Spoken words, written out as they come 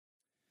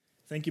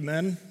Thank you,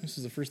 men. This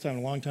is the first time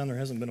in a long time there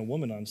hasn't been a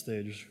woman on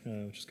stage,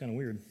 which is kind of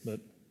weird, but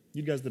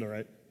you guys did all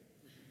right.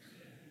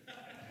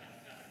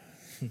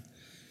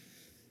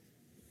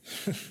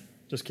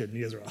 Just kidding.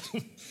 You guys are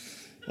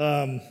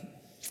awesome.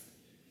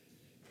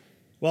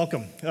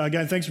 Welcome.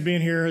 Again, thanks for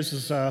being here. This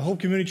is Hope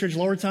Community Church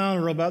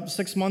Lowertown. We're about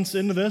 6 months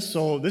into this,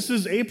 so this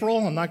is April.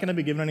 I'm not going to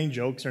be giving any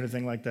jokes or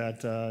anything like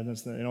that.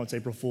 It's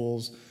April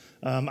Fool's.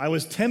 I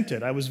was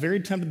tempted. I was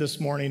very tempted this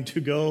morning to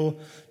go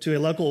to a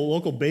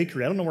local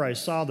bakery. I don't know where I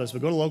saw this,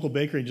 but go to a local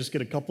bakery and just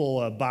get a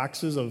couple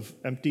boxes of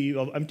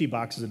empty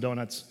boxes of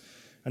donuts,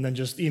 and then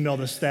just email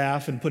the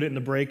staff and put it in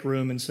the break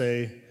room and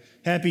say,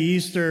 Happy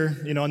Easter,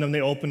 and then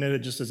they open it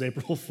just as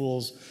April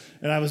Fool's.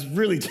 And I was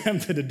really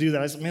tempted to do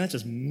that. I said, man, that's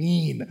just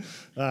mean.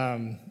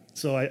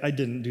 So I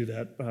didn't do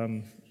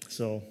that.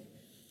 So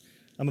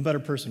I'm a better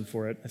person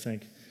for it, I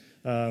think.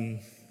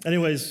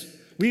 Anyways,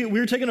 we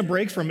were taking a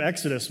break from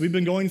Exodus. We've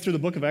been going through the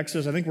book of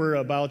Exodus. I think we're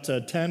about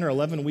 10 or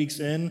 11 weeks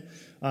in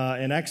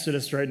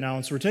Exodus right now.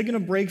 And so we're taking a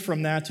break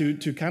from that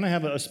to kind of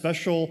have a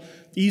special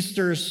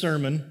Easter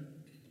sermon.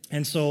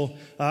 And so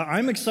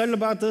I'm excited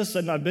about this,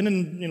 and I've been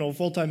in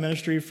full-time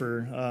ministry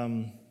for,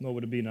 what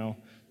would it be now,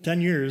 10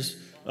 years,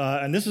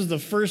 and this is the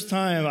first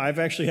time I've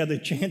actually had the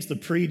chance to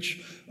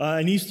preach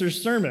an Easter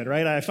sermon,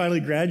 right? I finally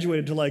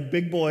graduated to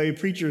big boy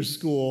preacher's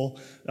school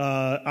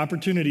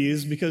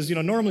opportunities because,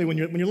 normally when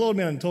you're low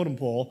man on the totem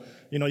pole,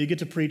 you get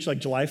to preach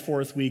July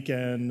 4th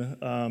weekend,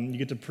 you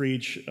get to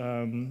preach,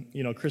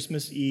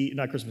 Christmas Eve,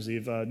 not Christmas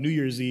Eve, New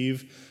Year's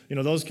Eve,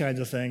 those kinds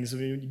of things. I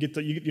mean,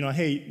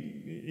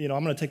 hey,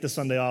 I'm going to take the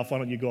Sunday off. Why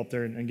don't you go up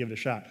there and give it a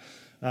shot?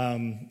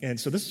 And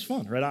so this is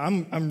fun, right?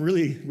 I'm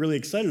really, really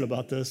excited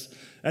about this.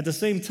 At the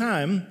same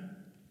time,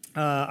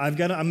 I'm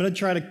going to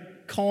try to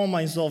calm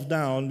myself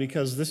down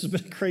because this has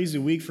been a crazy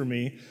week for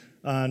me.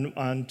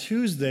 On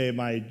Tuesday,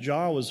 my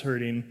jaw was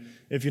hurting.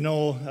 If you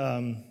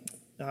know,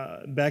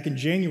 back in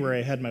January,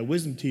 I had my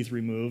wisdom teeth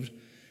removed,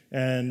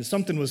 and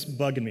something was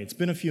bugging me. It's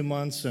been a few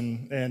months,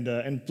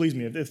 and please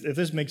me, if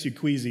this makes you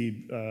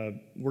queasy,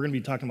 we're going to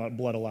be talking about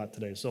blood a lot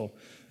today, so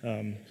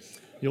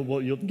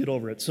you'll get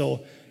over it.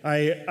 So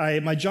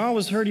my jaw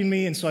was hurting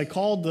me, and so I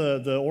called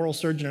the oral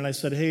surgeon, and I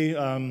said, hey,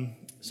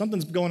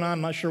 something's going on.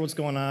 I'm not sure what's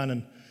going on,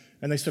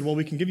 and they said, well,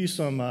 we can give you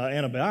some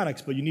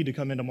antibiotics, but you need to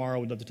come in tomorrow.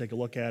 We'd love to take a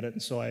look at it.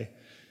 And so I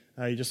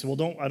just said,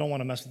 well, I don't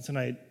want to mess with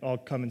tonight. I'll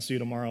come and see you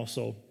tomorrow.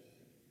 So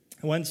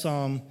I went and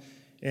saw him,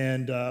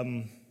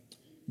 and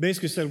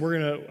basically said,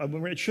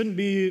 it shouldn't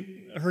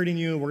be hurting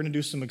you. We're going to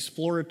do some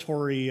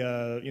exploratory,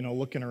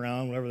 looking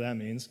around, whatever that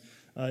means,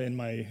 in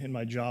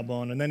my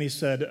jawbone. And then he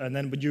said,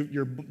 but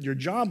your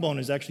jawbone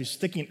is actually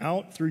sticking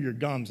out through your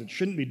gums. It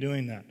shouldn't be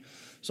doing that.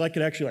 So I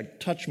could actually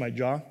touch my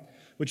jaw,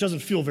 which doesn't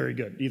feel very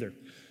good either.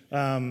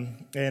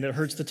 And it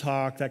hurts to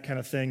talk, that kind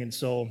of thing. And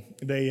so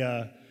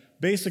they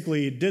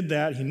basically did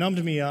that. He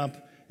numbed me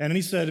up. And then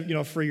he said,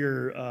 for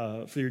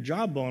your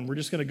jawbone, we're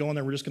just going to go in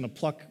there. We're just going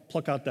to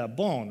pluck out that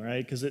bone,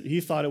 right? Because he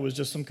thought it was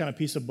just some kind of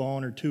piece of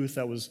bone or tooth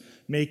that was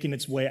making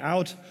its way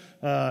out,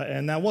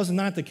 and that was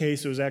not the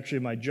case. It was actually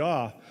my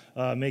jaw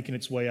making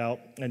its way out.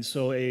 And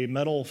so a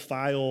metal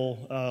file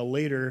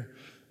later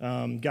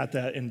got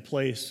that in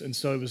place. And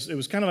so it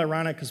was kind of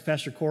ironic because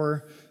Pastor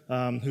Core,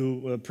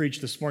 who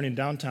preached this morning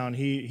downtown,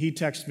 he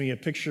texted me a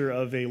picture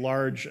of a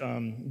large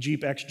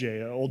Jeep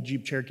XJ, an old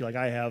Jeep Cherokee like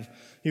I have.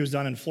 He was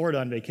down in Florida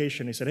on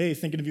vacation. He said, hey,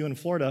 thinking of you in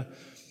Florida.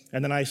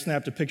 And then I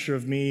snapped a picture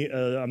of me,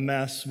 a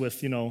mess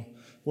with,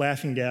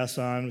 laughing gas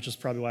on, which is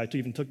probably why I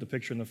even took the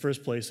picture in the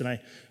first place. And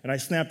I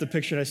snapped the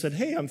picture and I said,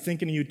 hey, I'm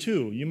thinking of you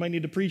too. You might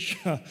need to preach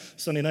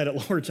Sunday night at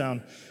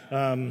Lowertown.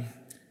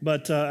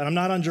 But I'm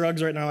not on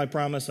drugs right now, I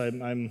promise.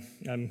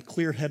 I'm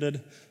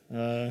clear-headed,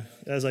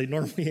 as I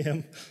normally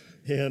am.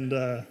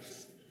 And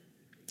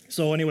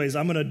so anyways,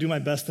 I'm going to do my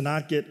best to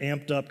not get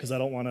amped up because I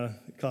don't want to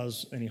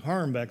cause any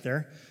harm back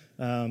there.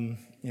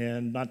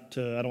 And I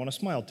don't want to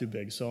smile too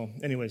big. So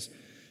anyways,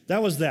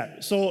 that was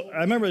that. So I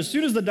remember as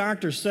soon as the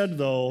doctor said,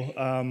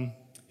 though,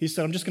 he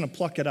said, I'm just going to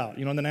pluck it out.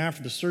 And then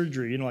after the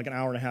surgery, an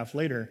hour and a half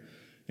later,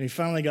 and he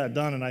finally got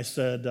done, and I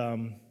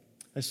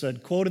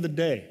said, quote of the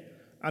day,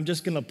 I'm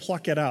just going to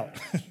pluck it out.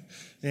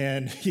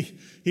 And he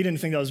didn't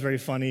think that was very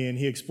funny, and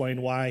he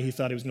explained why he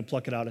thought he was going to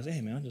pluck it out. I said,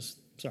 hey, man,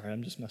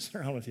 I'm just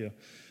messing around with you.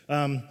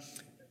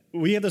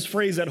 We have this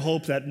phrase at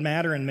Hope that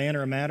matter and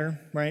manner matter,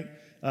 right?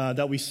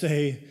 That we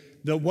say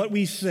that what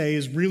we say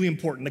is really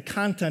important. The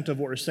content of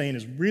what we're saying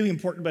is really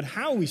important, but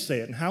how we say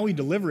it and how we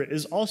deliver it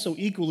is also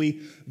equally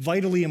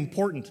vitally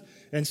important.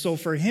 And so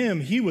for him,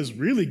 he was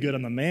really good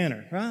on the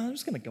manner. Well, I'm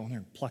just going to go in there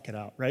and pluck it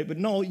out, right? But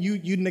no,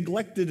 you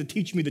neglected to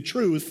teach me the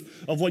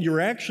truth of what you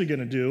were actually going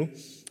to do.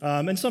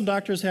 And some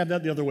doctors have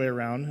that the other way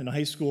around. In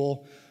high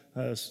school,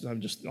 I'm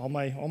just all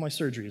my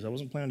surgeries. I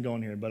wasn't planning on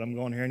going here, but I'm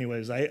going here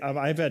anyways.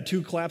 I've had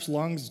 2 collapsed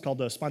lungs. It's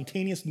called a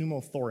spontaneous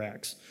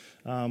pneumothorax,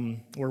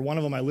 where one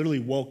of them I literally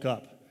woke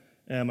up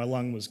and my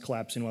lung was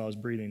collapsing while I was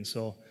breathing,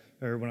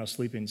 or when I was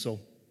sleeping. So,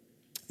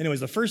 anyways,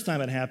 the first time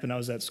it happened, I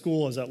was at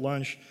school. I was at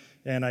lunch,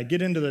 and I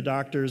get into the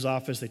doctor's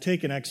office. They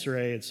take an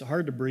X-ray. It's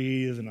hard to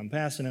breathe, and I'm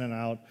passing in and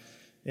out,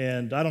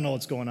 and I don't know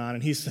what's going on.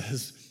 And he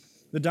says,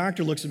 The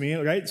doctor looks at me,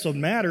 right? So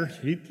matter,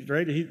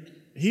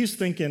 he's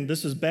thinking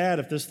this is bad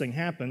if this thing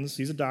happens.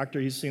 He's a doctor.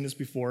 He's seen this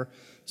before.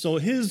 So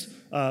his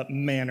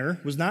manner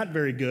was not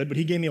very good, but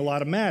he gave me a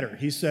lot of matter.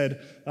 He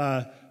said,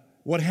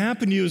 what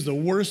happened to you is the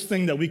worst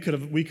thing that we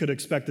could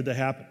expected to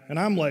happen. And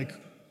I'm like,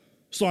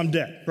 so I'm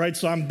dead, right?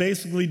 So I'm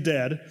basically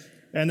dead.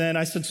 And then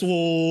I said,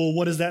 so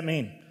what does that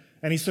mean?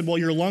 And he said, well,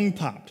 your lung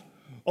popped.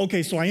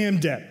 Okay, so I am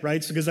dead,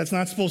 right? Because that's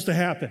not supposed to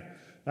happen.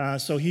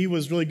 So he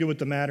was really good with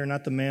the matter,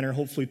 not the manner.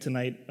 Hopefully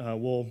tonight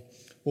we'll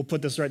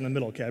put this right in the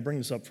middle. Okay, I bring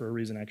this up for a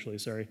reason, actually,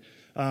 sorry.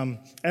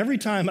 Every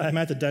time I'm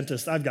at the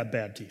dentist, I've got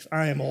bad teeth.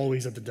 I am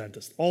always at the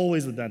dentist,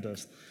 always the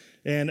dentist.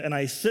 And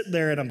I sit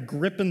there and I'm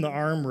gripping the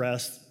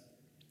armrest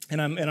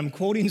and I'm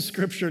quoting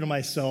scripture to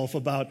myself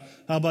about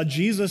how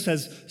Jesus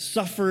has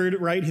suffered,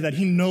 right? That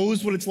he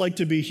knows what it's like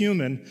to be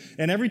human.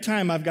 And every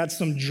time I've got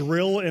some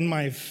drill in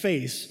my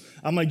face,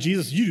 I'm like,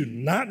 Jesus, you do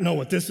not know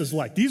what this is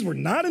like. These were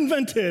not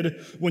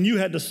invented when you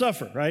had to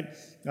suffer, right?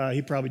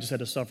 He probably just had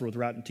to suffer with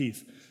rotten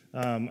teeth.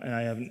 And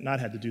I have not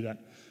had to do that.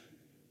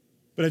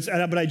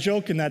 But I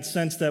joke in that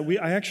sense that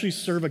I actually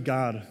serve a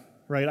God,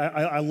 right?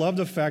 I love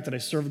the fact that I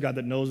serve a God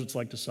that knows what it's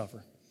like to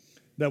suffer.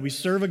 That we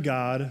serve a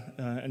God,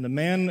 and the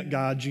man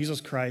God,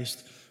 Jesus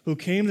Christ, who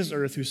came to this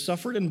earth, who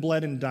suffered and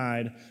bled and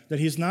died, that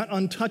he's not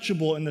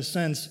untouchable in the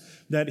sense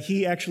that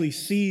he actually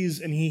sees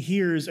and he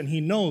hears and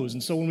he knows.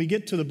 And so when we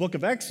get to the book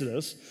of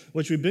Exodus,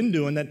 which we've been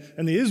doing,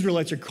 and the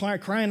Israelites are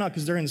crying out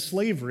because they're in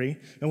slavery,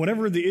 and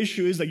whatever the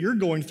issue is that you're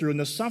going through and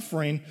the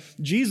suffering,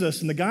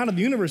 Jesus and the God of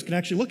the universe can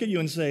actually look at you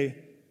and say,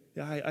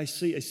 yeah, I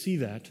see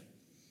that.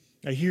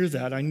 I hear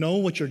that. I know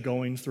what you're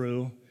going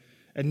through.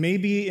 And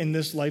maybe in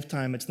this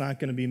lifetime it's not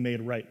going to be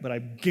made right, but I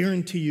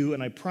guarantee you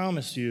and I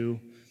promise you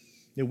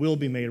it will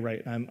be made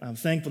right. I'm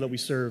thankful that we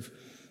serve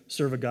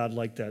a God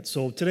like that.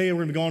 So today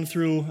we're going to be going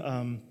through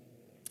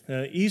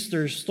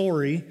Easter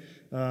story,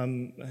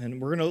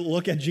 and we're going to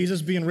look at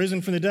Jesus being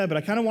risen from the dead, but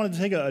I kind of wanted to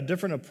take a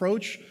different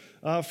approach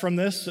from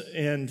this,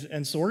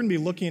 and so we're going to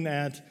be looking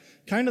at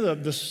kind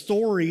of the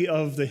story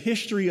of the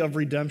history of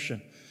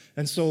redemption.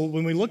 And so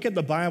when we look at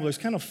the Bible, there's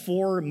kind of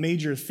four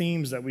major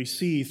themes that we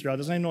see throughout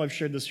this. I know I've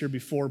shared this here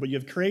before, but you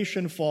have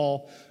creation,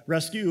 fall,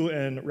 rescue,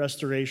 and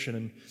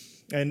restoration.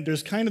 And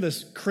there's kind of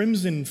this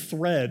crimson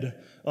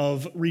thread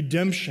of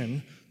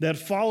redemption that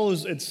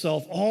follows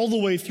itself all the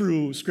way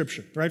through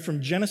Scripture, right?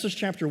 From Genesis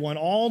chapter 1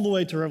 all the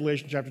way to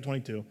Revelation chapter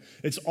 22.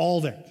 It's all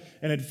there.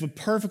 And it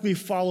perfectly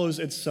follows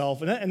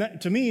itself. And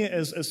that, to me,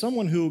 as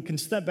someone who can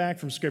step back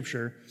from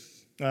Scripture,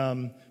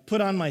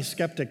 put on my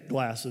skeptic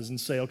glasses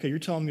and say, okay, you're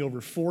telling me over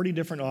 40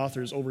 different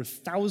authors over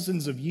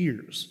thousands of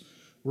years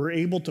were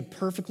able to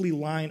perfectly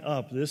line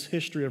up this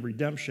history of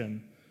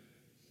redemption.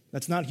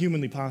 That's not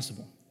humanly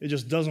possible. It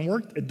just doesn't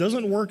work. It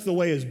doesn't work the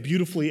way as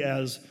beautifully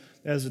as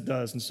it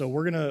does. And so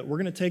we're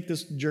gonna take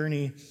this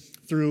journey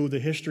through the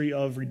history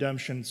of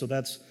redemption. So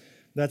that's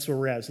where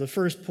we're at. So the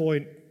first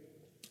point,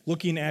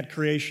 looking at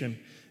creation.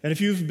 And if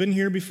you've been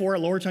here before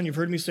at Lowertown, you've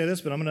heard me say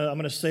this, but I'm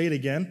gonna say it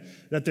again,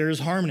 that there is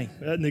harmony.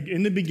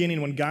 In the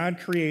beginning, when God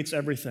creates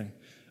everything,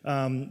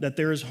 that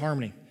there is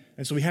harmony.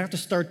 And so we have to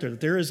start there,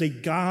 that there is a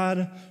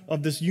God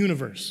of this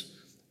universe.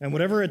 And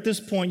whatever at this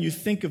point you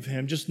think of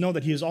him, just know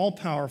that he is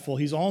all-powerful,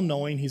 he's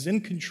all-knowing, he's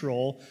in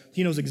control,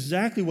 he knows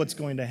exactly what's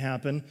going to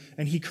happen,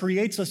 and he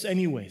creates us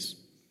anyways.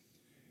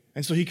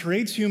 And so he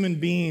creates human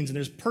beings, and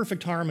there's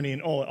perfect harmony.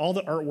 And all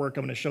the artwork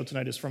I'm going to show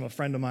tonight is from a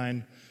friend of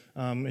mine.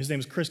 His name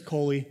is Chris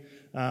Coley.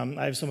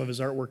 I have some of his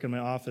artwork in my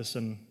office,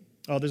 and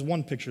there's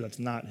one picture that's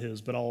not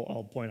his, but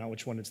I'll point out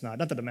which one it's not.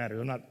 Not that it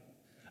matters.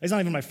 He's not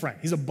even my friend.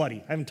 He's a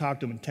buddy. I haven't talked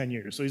to him in 10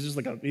 years. So he's just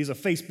he's a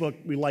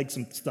Facebook. We like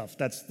some stuff.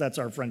 That's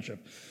our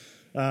friendship.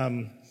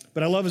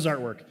 But I love his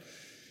artwork.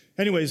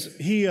 Anyways,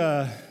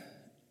 this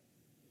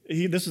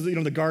is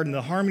the garden.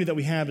 The harmony that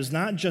we have is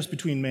not just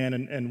between man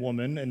and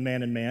woman and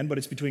man, but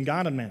it's between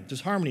God and man.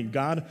 Just harmony.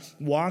 God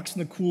walks in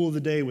the cool of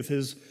the day with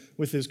his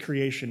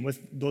creation, with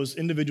those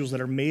individuals that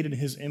are made in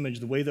his image,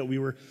 the way that we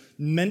were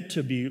meant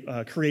to be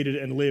created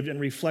and lived and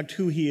reflect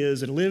who he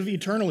is and live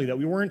eternally, that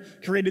we weren't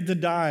created to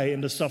die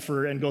and to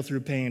suffer and go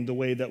through pain the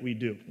way that we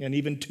do, and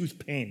even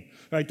tooth pain,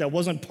 right? That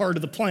wasn't part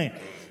of the plan,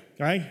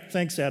 right?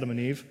 Thanks, Adam and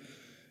Eve.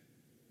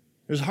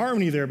 There's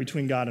harmony there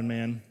between God and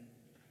man.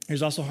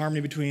 There's also harmony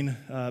between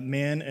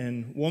man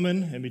and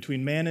woman, and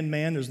between man and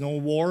man. There's no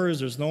wars.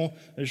 That's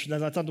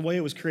not the way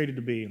it was created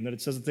to be. And that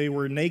it says that they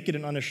were naked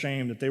and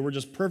unashamed, that they were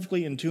just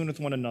perfectly in tune with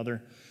one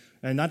another.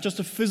 And not just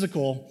a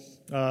physical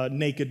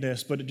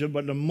nakedness, but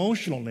an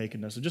emotional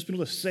nakedness. And just be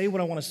able to say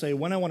what I want to say,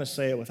 when I want to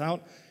say it,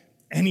 without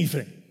any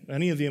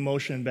of the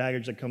emotion and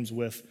baggage that comes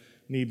with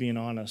me being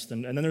honest.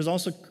 And then there's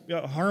also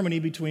harmony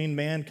between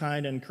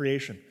mankind and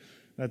creation.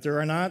 That there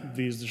are not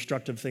these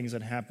destructive things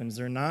that happen.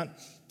 There are not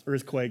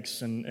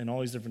earthquakes and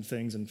all these different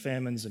things and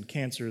famines and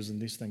cancers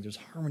and these things. There's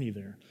harmony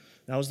there.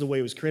 That was the way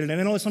it was created. And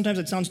I know sometimes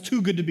it sounds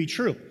too good to be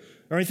true.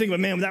 Or I think, but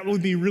man, that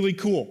would be really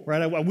cool,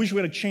 right? I wish we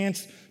had a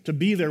chance to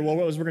be there.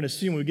 Well, as we're going to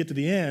see when we get to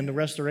the end, the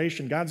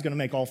restoration, God's going to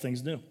make all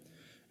things new.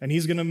 And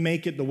he's going to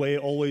make it the way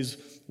it always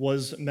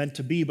was meant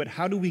to be. But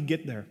how do we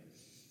get there?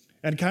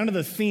 And kind of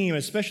the theme,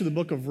 especially the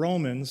book of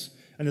Romans,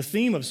 and the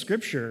theme of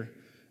Scripture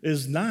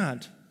is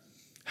not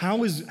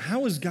how is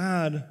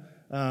God,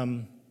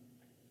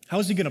 how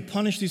is he going to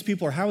punish these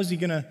people, or how is he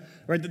going to,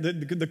 right?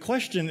 The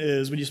question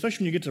is,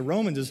 especially when you get to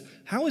Romans, is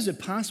how is it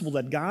possible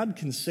that God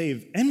can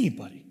save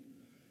anybody?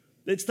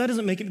 That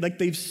doesn't make it, like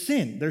they've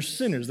sinned. They're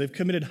sinners. They've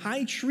committed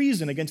high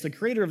treason against the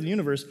creator of the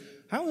universe.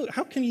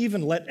 How can you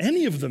even let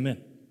any of them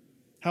in?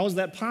 How is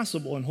that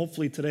possible? And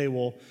hopefully today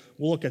we'll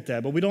look at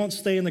that. But we don't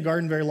stay in the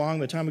garden very long.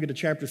 By the time we get to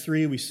chapter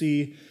 3, we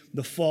see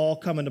the fall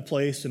come into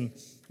place, and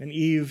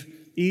Eve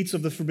eats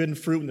of the forbidden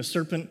fruit, and the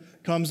serpent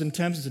comes and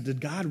tempts and says, did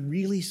God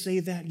really say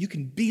that? You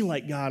can be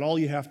like God. All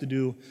you have to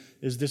do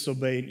is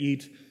disobey and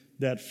eat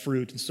that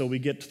fruit. And so we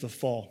get to the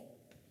fall.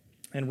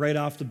 And right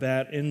off the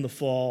bat, in the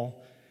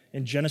fall,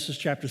 in Genesis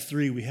chapter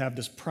 3, we have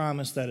this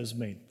promise that is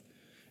made.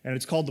 And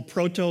it's called the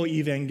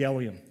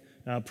proto-evangelium.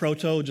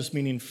 Proto just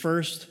meaning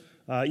first,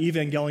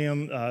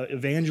 evangelium,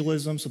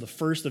 evangelism, so the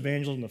first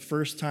evangelism, the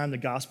first time the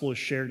gospel is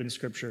shared in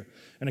Scripture.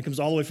 And it comes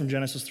all the way from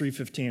Genesis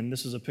 3:15.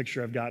 This is a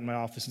picture I've got in my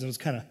office. And it's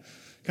kind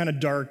of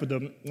dark, but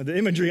the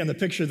imagery on the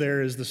picture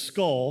there is the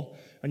skull,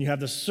 and you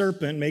have the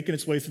serpent making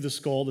its way through the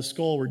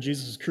skull where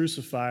Jesus is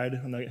crucified,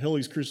 and the hill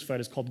he's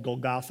crucified is called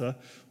Golgotha,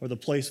 or the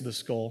place of the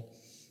skull.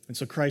 And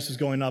so Christ is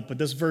going up. But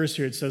this verse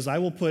here, it says, I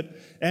will put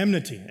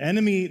enmity. You're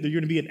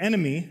going to be an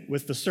enemy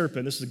with the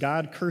serpent. This is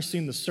God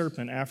cursing the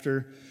serpent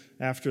after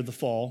the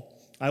fall.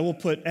 I will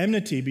put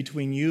enmity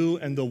between you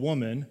and the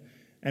woman,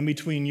 and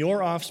between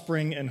your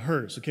offspring and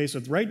hers. Okay, so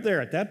it's right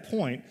there at that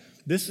point.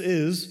 This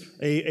is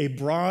a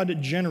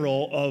broad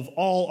general of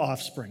all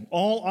offspring.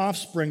 All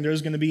offspring,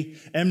 there's going to be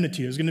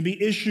enmity. There's going to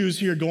be issues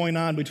here going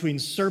on between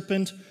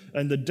serpent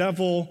and the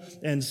devil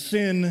and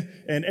sin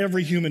and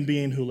every human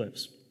being who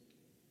lives.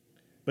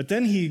 But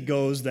then he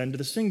goes then to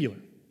the singular.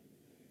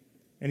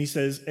 And he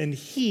says, and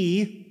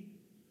he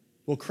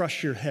will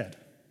crush your head,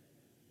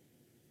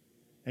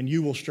 and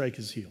you will strike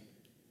his heel.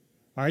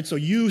 All right, so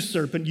you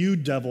serpent, you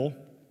devil,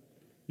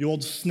 you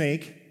old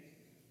snake,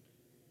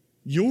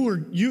 you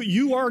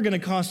are going to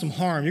cause some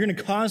harm. You're going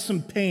to cause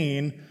some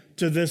pain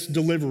to this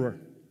deliverer.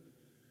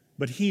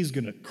 But he's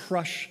going to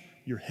crush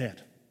your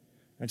head.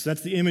 And so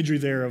that's the imagery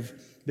there of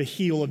the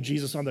heel of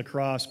Jesus on the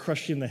cross,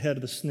 crushing the head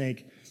of the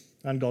snake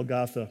on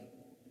Golgotha.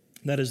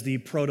 That is the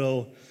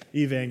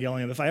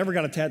proto-evangelium. If I ever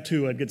got a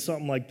tattoo, I'd get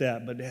something like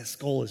that. But that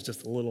skull is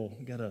just a little,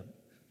 I gotta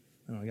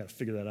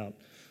figure that out.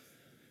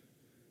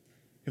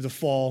 You have the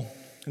fall,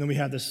 and then we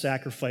have this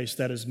sacrifice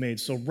that is made.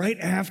 So right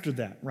after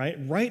that,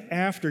 right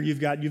after you've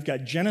got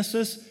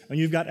Genesis and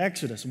you've got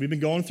Exodus. And we've been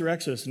going through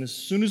Exodus, and as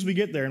soon as we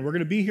get there, and we're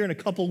going to be here in a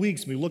couple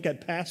weeks, we look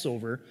at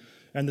Passover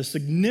and the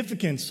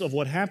significance of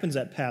what happens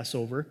at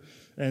Passover,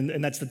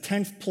 and that's the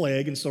 10th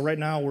plague. And so right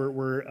now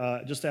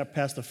we're just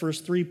past the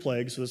first 3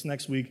 plagues. So this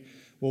next week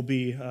will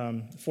be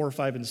 4,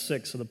 5, and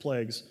 6 of the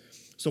plagues.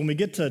 So when we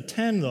get to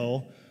 10,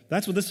 though,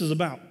 that's what this is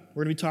about.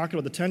 We're going to be talking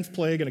about the 10th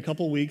plague in a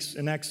couple weeks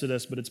in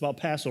Exodus, but it's about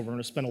Passover. We're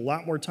going to spend a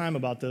lot more time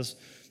about this,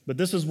 but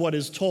this is what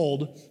is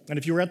told. And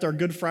if you were at our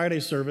Good Friday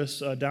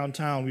service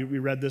downtown, we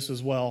read this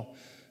as well.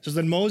 It says,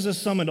 then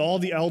Moses summoned all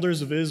the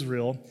elders of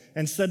Israel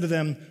and said to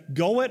them,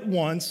 go at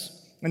once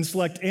and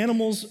select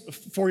animals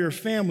for your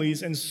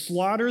families and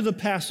slaughter the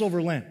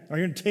Passover lamb. You're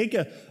going to take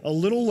a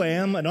little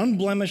lamb, an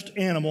unblemished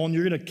animal, and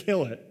you're going to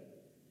kill it.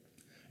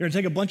 You're going to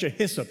take a bunch of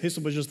hyssop.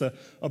 Hyssop was just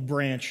a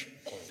branch.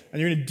 And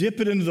you're going to dip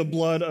it into the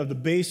blood of the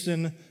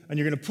basin, and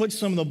you're going to put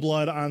some of the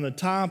blood on the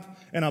top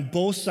and on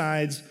both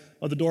sides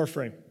of the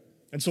doorframe.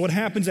 And so what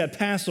happens at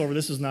Passover,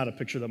 this is not a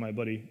picture that my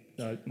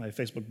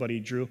Facebook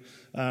buddy drew.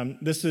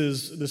 This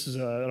is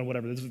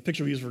whatever. This is a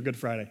picture we use for Good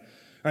Friday.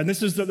 All right, and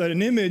this is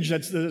an image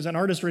that's an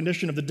artist's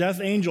rendition of the death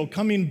angel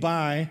coming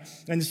by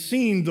and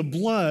seeing the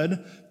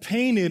blood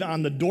painted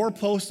on the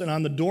doorpost and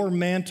on the door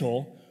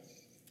mantle.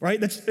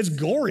 Right? It's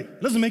gory.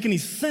 It doesn't make any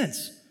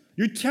sense.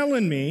 You're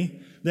telling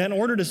me that in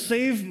order to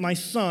save my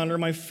son or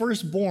my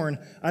firstborn,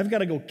 I've got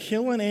to go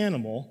kill an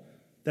animal,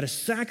 that a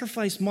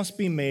sacrifice must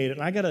be made,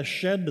 and I got to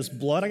shed this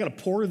blood, I got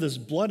to pour this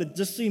blood. It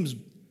just seems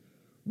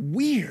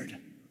weird.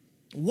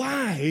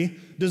 Why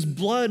does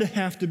blood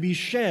have to be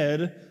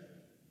shed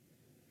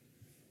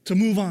to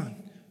move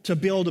on, to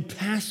be able to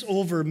pass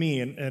over me?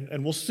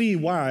 And we'll see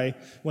why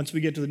once we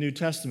get to the New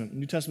Testament. The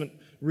New Testament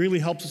really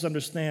helps us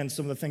understand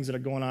some of the things that are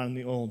going on in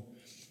the Old.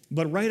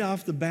 But right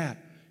off the bat,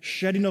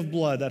 shedding of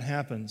blood that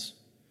happens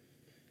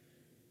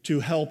to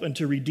help and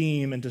to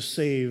redeem and to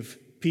save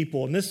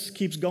people. And this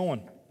keeps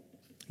going,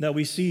 that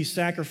we see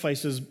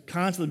sacrifices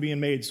constantly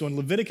being made. So in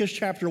Leviticus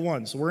chapter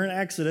 1, so we're in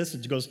Exodus,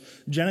 it goes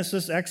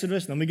Genesis,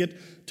 Exodus, and then we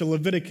get to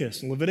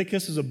Leviticus. And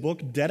Leviticus is a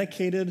book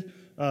dedicated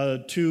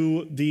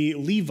to the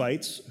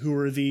Levites, who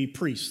are the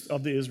priests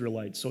of the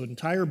Israelites. So an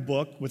entire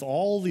book with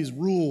all these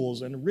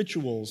rules and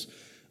rituals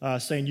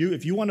saying,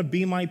 if you want to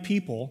be my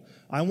people,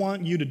 I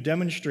want you to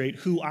demonstrate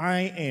who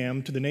I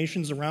am to the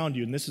nations around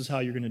you, and this is how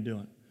you're going to do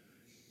it.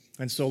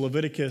 And so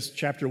Leviticus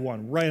chapter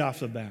 1, right off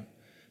the bat,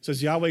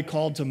 says Yahweh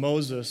called to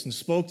Moses and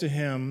spoke to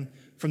him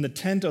from the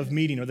tent of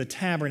meeting, or the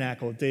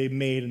tabernacle that they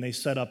made and they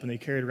set up and they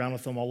carried around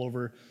with them all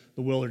over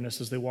the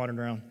wilderness as they wandered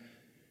around.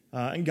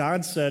 And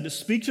God said,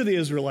 "Speak to the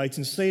Israelites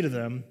and say to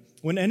them,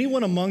 when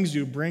anyone amongst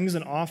you brings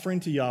an offering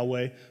to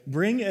Yahweh,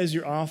 bring as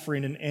your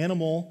offering an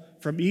animal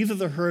from either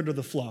the herd or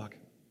the flock.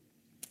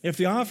 If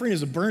the offering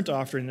is a burnt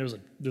offering,"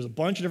 there's a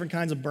bunch of different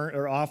kinds of burnt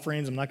or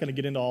offerings. I'm not going to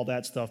get into all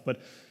that stuff,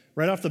 but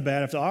right off the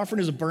bat, if the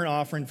offering is a burnt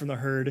offering from the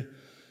herd,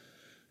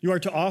 you are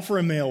to offer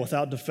a male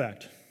without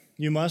defect.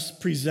 You must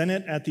present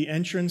it at the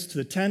entrance to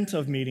the tent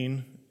of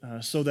meeting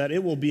so that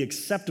it will be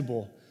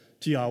acceptable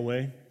to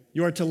Yahweh.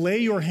 You are to lay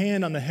your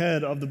hand on the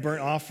head of the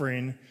burnt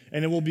offering,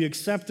 and it will be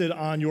accepted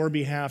on your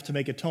behalf to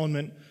make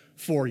atonement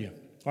for you.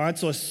 All right,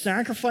 so a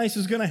sacrifice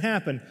is going to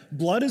happen.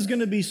 Blood is going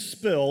to be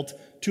spilled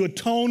to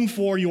atone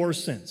for your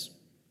sins.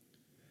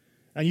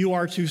 And you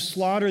are to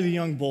slaughter the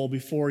young bull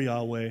before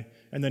Yahweh,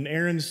 and then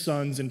Aaron's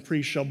sons and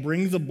priests shall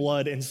bring the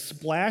blood and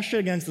splash it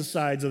against the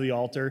sides of the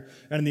altar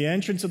and the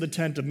entrance of the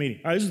tent of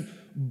meeting. All right, there's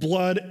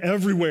blood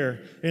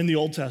everywhere in the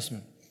Old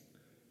Testament.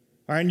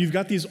 All right, and you've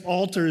got these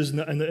altars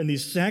and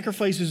these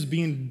sacrifices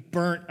being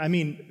burnt. I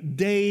mean,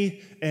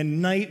 day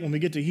and night. When we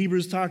get to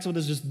Hebrews, talks about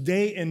this, just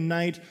day and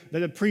night that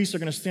the priests are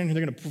going to stand here,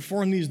 they're going to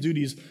perform these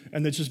duties,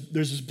 and there's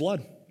just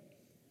blood.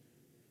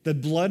 The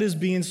blood is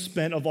being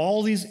spent of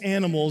all these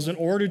animals in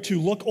order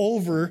to look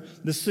over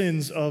the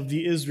sins of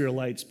the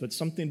Israelites, but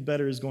something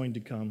better is going to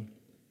come.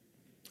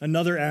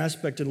 Another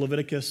aspect in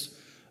Leviticus,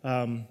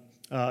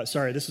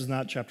 this is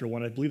not chapter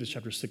 1. I believe it's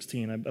chapter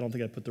 16. I don't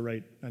think I put the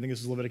right. I think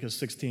this is Leviticus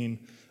 16,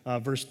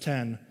 verse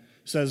 10.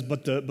 Says,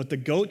 but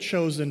the goat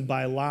chosen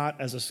by Lot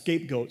as a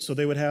scapegoat. So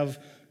they would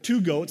have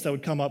two goats that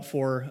would come up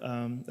for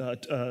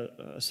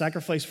a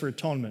sacrifice for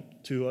atonement,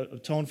 to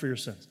atone for your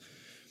sins.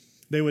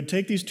 They would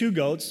take these two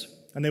goats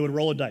and they would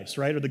roll a dice,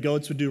 right? Or the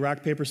goats would do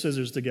rock, paper,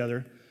 scissors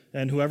together,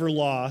 and whoever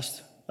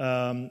lost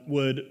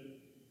would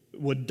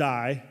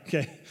die,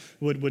 okay?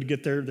 Would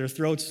get their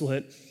throat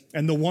slit.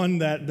 And the one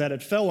that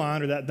it fell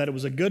on, or that it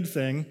was a good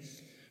thing,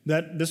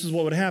 that this is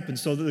what would happen.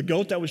 So the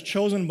goat that was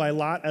chosen by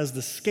Lot as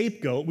the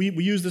scapegoat, we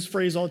use this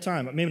phrase all the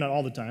time. Maybe not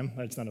all the time.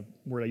 It's not a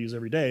word I use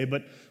every day,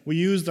 but we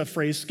use the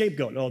phrase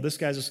scapegoat. Oh, this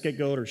guy's a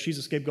scapegoat, or she's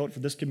a scapegoat for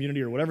this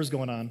community, or whatever's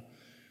going on.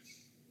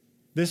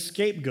 This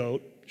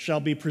scapegoat shall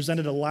be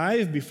presented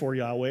alive before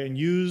Yahweh and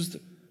used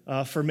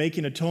for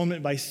making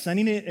atonement by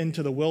sending it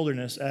into the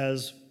wilderness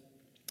as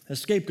a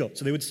scapegoat.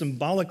 So they would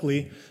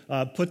symbolically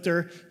put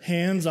their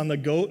hands on the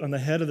goat, on the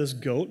head of this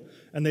goat,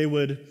 and they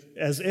would,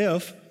 as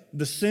if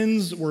the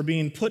sins were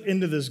being put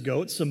into this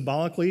goat,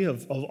 symbolically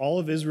of all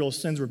of Israel's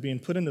sins were being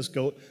put in this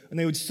goat, and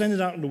they would send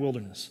it out into the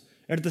wilderness.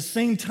 And at the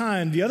same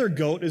time, the other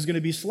goat is going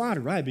to be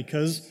slaughtered, right?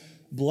 Because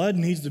blood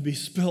needs to be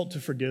spilt to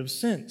forgive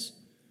sins.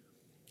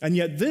 And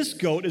yet this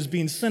goat is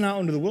being sent out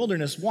into the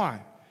wilderness.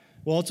 Why?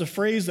 Well, it's a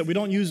phrase that we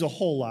don't use a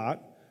whole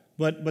lot,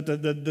 but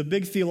the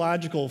big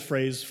theological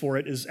phrase for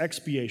it is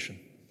expiation.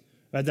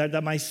 Right?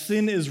 That my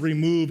sin is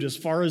removed as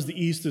far as the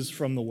east is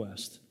from the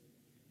west.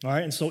 All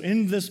right, and so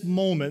in this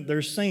moment,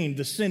 they're saying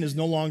the sin is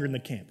no longer in the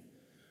camp.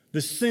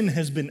 The sin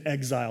has been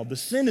exiled. The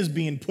sin is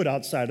being put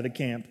outside of the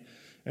camp,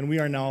 and we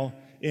are now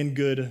in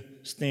good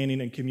standing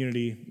and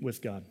community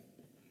with God.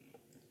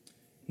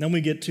 Then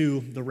we get to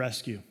the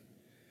rescue.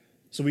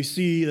 So we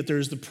see that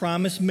there's the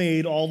promise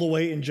made all the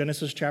way in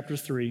Genesis chapter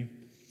 3,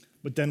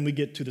 but then we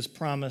get to this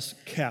promise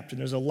kept. And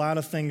there's a lot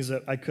of things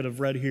that I could have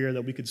read here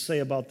that we could say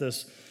about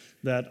this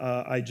that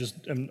I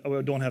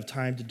don't have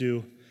time to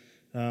do.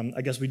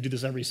 I guess we do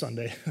this every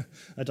Sunday.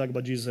 I talk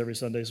about Jesus every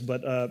Sunday.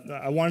 But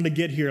I wanted to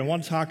get here. I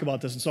want to talk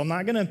about this. And so I'm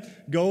not going to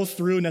go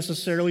through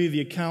necessarily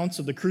the accounts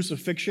of the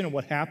crucifixion and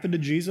what happened to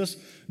Jesus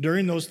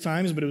during those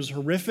times, but it was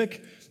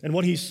horrific and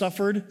what he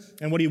suffered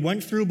and what he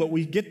went through. But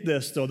we get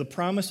this, though. The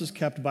promise is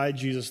kept by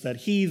Jesus that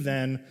he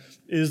then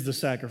is the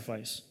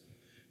sacrifice.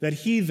 That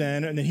he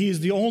then, and that he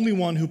is the only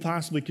one who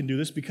possibly can do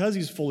this because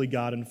he's fully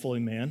God and fully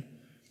man.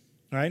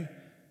 Right?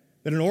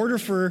 That in order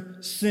for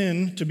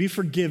sin to be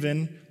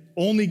forgiven,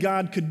 only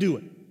God could do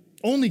it.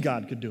 Only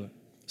God could do it.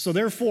 So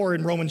therefore,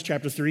 in Romans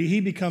chapter 3,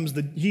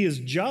 he is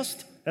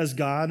just as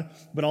God,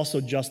 but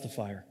also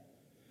justifier.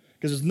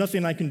 Because there's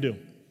nothing I can do.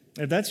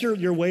 If that's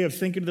your way of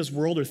thinking of this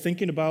world or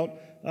thinking about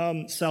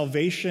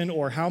salvation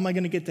or how am I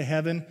going to get to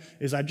heaven,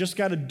 is I've just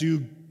got to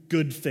do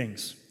good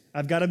things.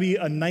 I've got to be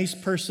a nice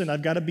person.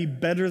 I've got to be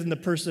better than the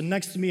person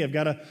next to me. I've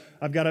got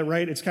to,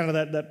 right? It's kind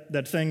of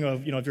that thing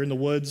of, if you're in the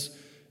woods,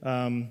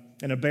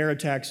 and a bear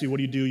attacks you, what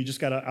do? You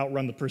just got to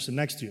outrun the person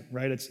next to you,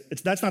 right?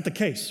 That's not the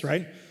case,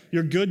 right?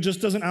 Your good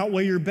just doesn't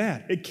outweigh your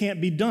bad. It can't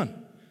be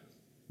done.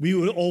 We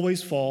would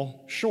always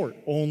fall short.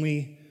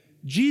 Only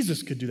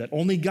Jesus could do that.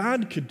 Only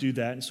God could do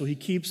that, and so he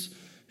keeps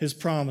his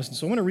promise. And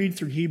so I'm going to read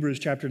through Hebrews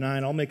chapter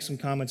 9. I'll make some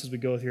comments as we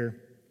go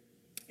here.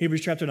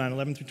 Hebrews chapter 9,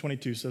 11 through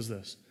 22 says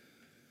this.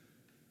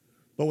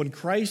 But when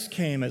Christ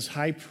came as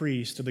high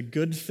priest to the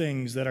good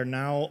things that are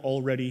now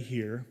already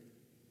here,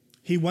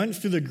 he went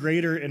through the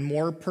greater and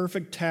more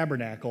perfect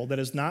tabernacle that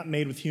is not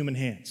made with human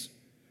hands.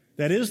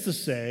 That is to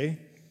say,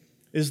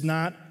 is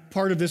not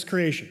part of this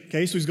creation.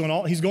 Okay, so he's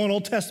going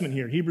Old Testament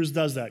here. Hebrews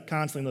does that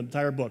constantly in the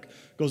entire book.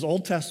 Goes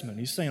Old Testament.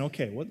 He's saying,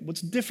 okay,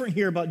 what's different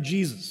here about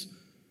Jesus?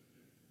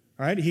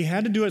 All right, he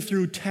had to do it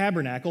through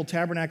tabernacle.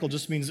 Tabernacle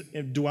just means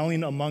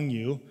dwelling among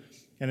you.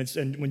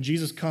 And when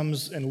Jesus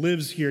comes and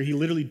lives here, he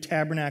literally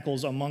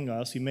tabernacles among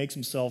us. He makes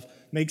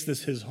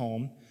this his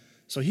home.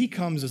 So he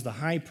comes as the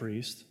high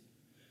priest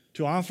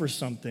to offer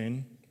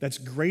something that's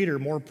greater,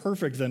 more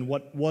perfect than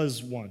what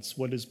was once,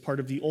 what is part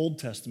of the Old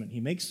Testament.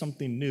 He makes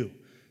something new.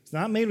 It's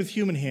not made with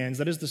human hands,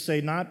 that is to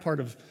say, not part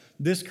of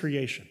this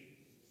creation.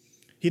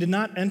 He did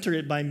not enter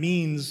it by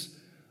means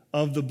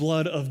of the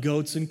blood of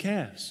goats and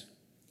calves.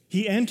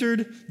 He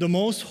entered the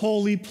most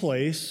holy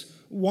place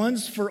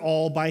once for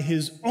all by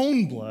his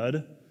own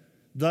blood,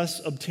 thus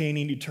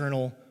obtaining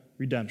eternal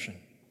redemption.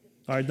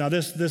 All right, now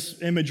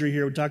this imagery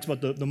here talks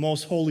about the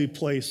most holy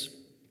place.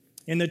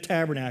 In the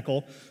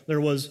tabernacle, there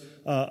was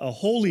a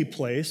holy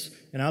place,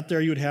 and out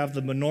there you would have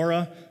the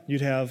menorah, you'd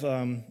have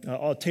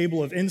a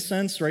table of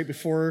incense right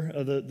before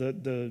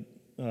the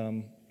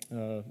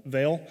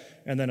veil,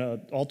 and then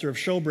an altar of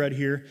showbread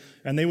here,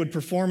 and they would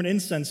perform an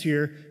incense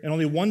here, and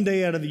only one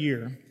day out of the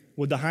year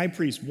would the high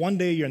priest, one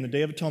day a year, on the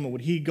Day of Atonement,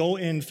 would he go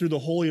in through the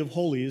Holy of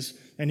Holies,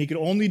 and he could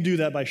only do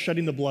that by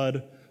shedding the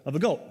blood of a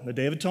goat, the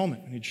Day of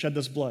Atonement, and he'd shed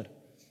this blood.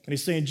 And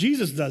he's saying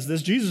Jesus does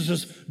this. Jesus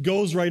just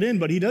goes right in,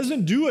 but he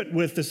doesn't do it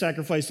with the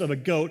sacrifice of a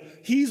goat.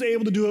 He's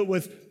able to do it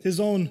with his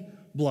own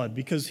blood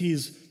because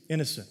he's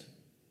innocent.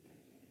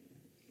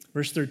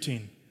 Verse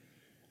 13,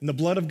 and the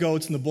blood of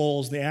goats and the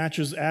bulls, and the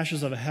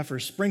ashes of a heifer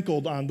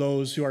sprinkled on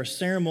those who are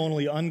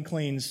ceremonially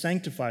unclean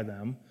sanctify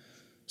them,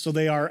 so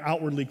they are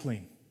outwardly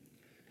clean.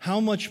 How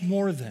much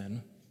more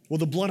then will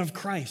the blood of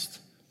Christ,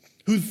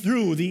 who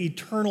through the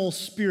eternal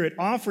Spirit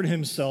offered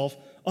himself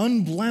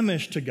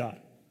unblemished to God,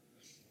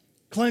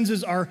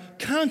 cleanses our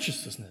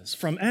consciousness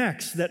from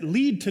acts that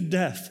lead to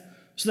death,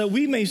 so that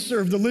we may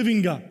serve the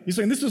living God. He's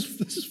saying this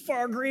is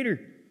far greater.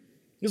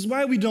 This is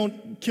why we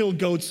don't kill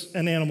goats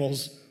and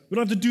animals. We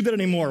don't have to do that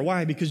anymore.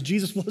 Why? Because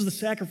Jesus was the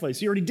sacrifice.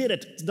 He already did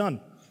it. It's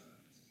done.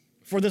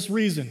 For this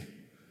reason,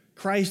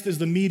 Christ is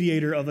the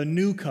mediator of a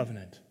new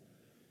covenant,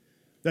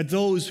 that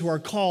those who are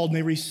called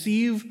may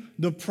receive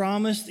the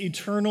promised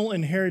eternal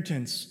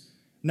inheritance,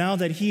 now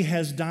that he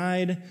has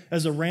died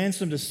as a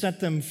ransom to set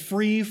them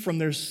free from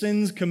their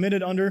sins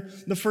committed under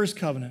the first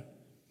covenant.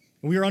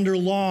 We are under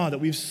law, that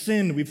we've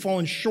sinned, we've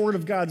fallen short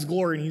of God's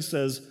glory, and he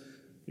says,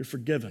 you're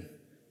forgiven.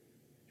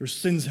 Your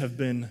sins have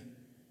been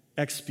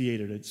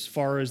expiated as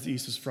far as the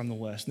east is from the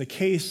west. In the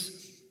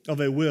case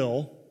of a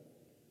will,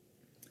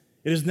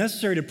 it is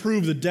necessary to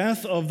prove the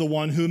death of the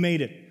one who made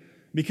it,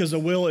 because a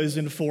will is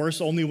in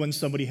force only when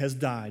somebody has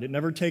died. It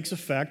never takes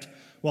effect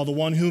while the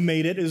one who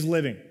made it is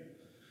living.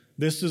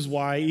 This is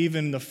why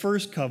even the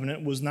first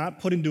covenant was not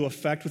put into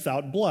effect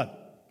without blood.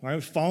 All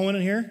right, following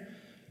it here?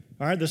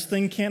 All right, this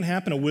thing can't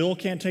happen. A will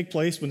can't take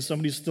place when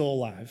somebody's still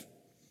alive.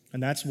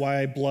 And that's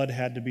why blood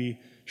had to be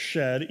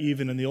shed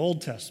even in the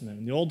Old Testament,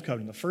 in the Old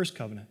Covenant, the first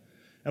covenant.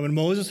 And when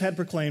Moses had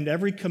proclaimed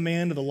every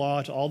command of the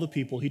law to all the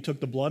people, he took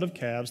the blood of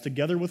calves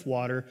together with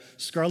water,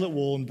 scarlet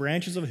wool, and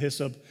branches of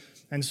hyssop,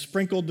 and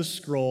sprinkled the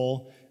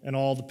scroll and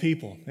all the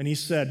people. And he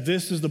said,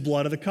 this is the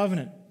blood of the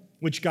covenant,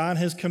 which God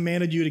has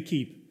commanded you to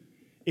keep.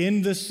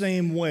 In the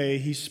same way,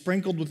 he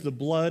sprinkled with the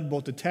blood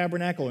both the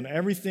tabernacle and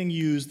everything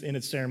used in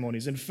its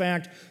ceremonies. In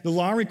fact, the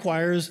law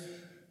requires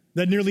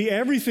that nearly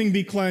everything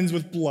be cleansed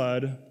with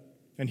blood,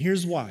 and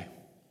here's why.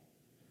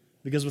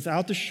 Because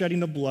without the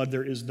shedding of blood,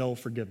 there is no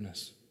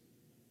forgiveness.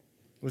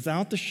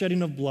 Without the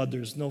shedding of blood,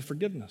 there is no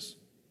forgiveness.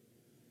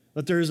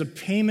 That there is a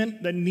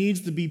payment that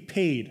needs to be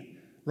paid.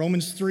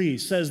 Romans 3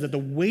 says that the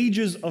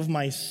wages of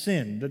my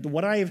sin, that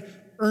what I have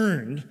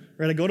earned,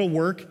 right, I go to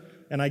work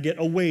and I get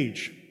a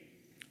wage.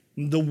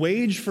 The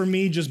wage for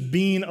me just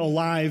being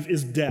alive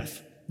is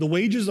death. The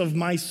wages of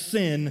my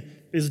sin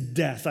is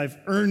death. I've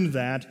earned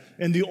that,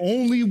 and the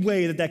only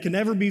way that that can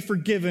ever be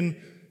forgiven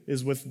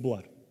is with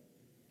blood.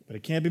 But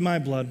it can't be my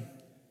blood,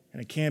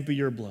 and it can't be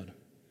your blood.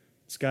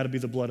 It's got to be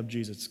the blood of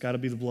Jesus. It's got to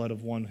be the blood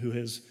of one who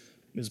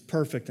is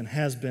perfect and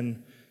has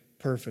been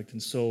perfect.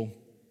 And so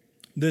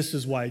this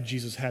is why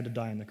Jesus had to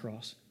die on the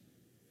cross.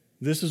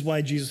 This is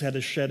why Jesus had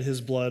to shed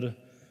his blood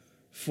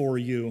for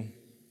you.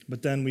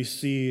 But then we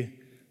see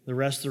the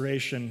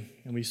restoration,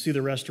 and we see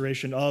the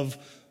restoration of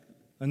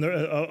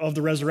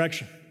the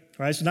resurrection.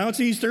 All right, so now it's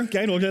Easter.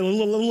 Okay, we'll get a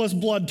little less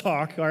blood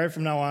talk, all right,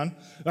 from now on. All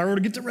right, we're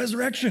going to get to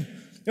resurrection.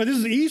 Now, this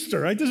is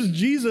Easter, right? This is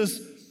Jesus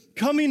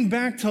coming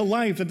back to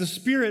life, that the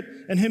Spirit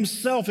and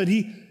himself, that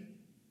he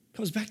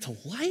comes back to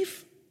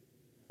life?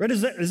 Right?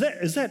 Is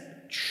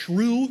that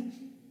true?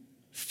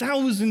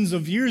 Thousands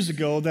of years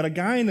ago, that a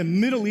guy in the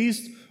Middle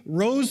East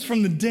rose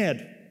from the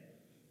dead.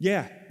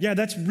 Yeah,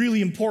 that's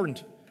really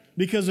important.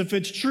 Because if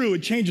it's true, it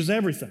changes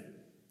everything.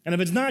 And if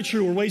it's not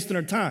true, we're wasting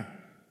our time.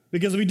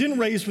 Because if he didn't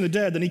raise from the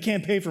dead, then he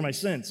can't pay for my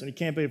sins, and he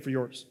can't pay for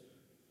yours.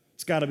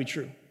 It's got to be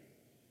true.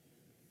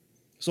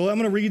 So I'm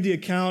going to read the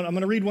account. I'm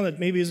going to read one that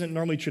maybe isn't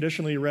normally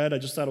traditionally read. I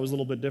just thought it was a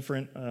little bit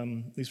different,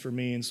 at least for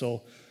me. And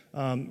so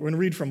we're going to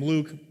read from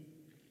Luke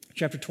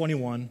chapter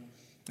 21,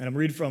 and I'm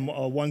reading from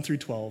 1 through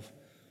 12.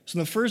 So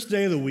on the first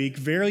day of the week,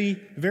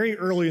 very, very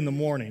early in the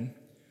morning,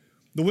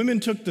 The women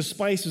took the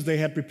spices they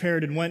had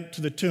prepared and went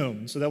to the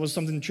tomb. So that was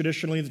something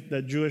traditionally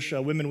that Jewish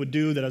women would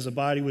do, that as a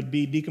body would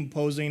be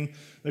decomposing,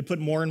 they put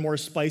more and more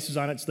spices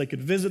on it so they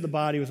could visit the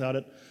body without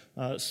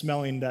it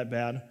smelling that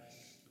bad.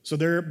 So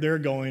they're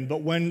going.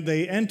 But when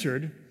they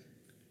entered,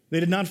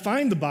 they did not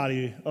find the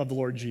body of the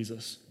Lord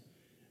Jesus.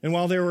 And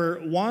while they were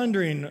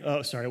wondering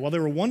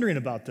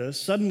about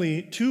this,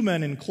 suddenly 2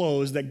 men in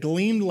clothes that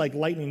gleamed like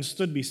lightning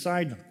stood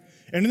beside them.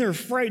 And in their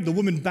fright, the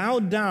women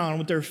bowed down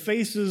with their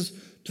faces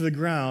to the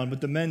ground,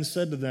 but the men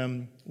said to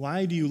them,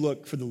 "Why do you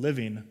look for the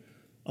living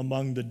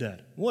among the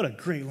dead?" What a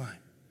great line.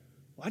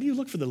 Why do you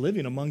look for the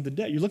living among the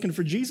dead? You're looking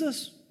for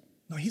Jesus?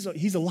 No, he's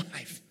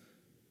alive.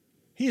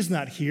 He is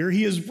not here.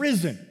 He is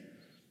risen.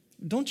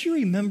 Don't you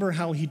remember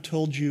how he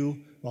told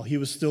you while he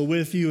was still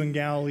with you in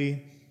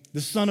Galilee,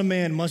 the Son of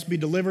Man must be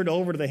delivered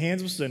over to the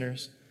hands of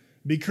sinners,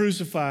 be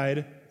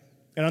crucified,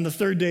 and on the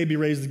third day be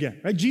raised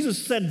again? Right?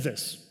 Jesus said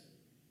this.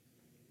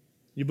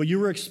 But you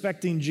were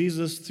expecting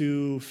Jesus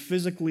to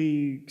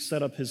physically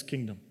set up his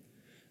kingdom,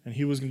 and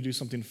he was going to do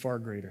something far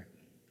greater.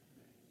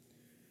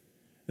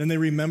 Then they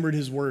remembered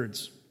his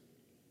words.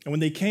 And when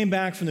they came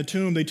back from the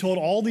tomb, they told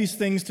all these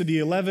things to the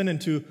 11 and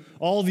to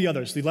all the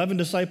others. The 11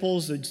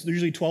 disciples, it's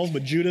usually 12,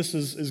 but Judas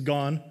is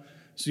gone.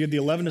 So you have the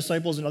 11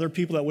 disciples and other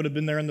people that would have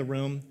been there in the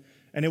room.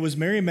 And it was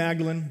Mary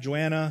Magdalene,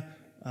 Joanna,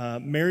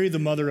 Mary the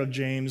mother of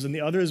James, and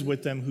the others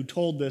with them who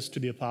told this to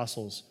the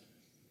apostles.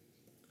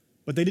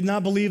 But they did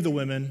not believe the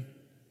women,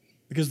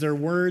 because their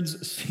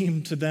words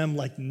seemed to them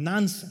like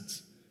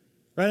nonsense,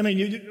 right? I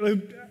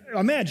mean,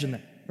 imagine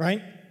that,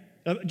 right?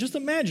 Just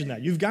imagine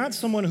that. You've got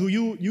someone who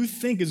you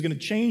think is going to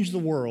change the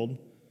world,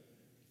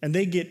 and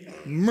they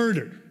get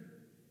murdered.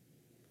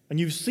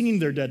 And you've seen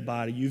their dead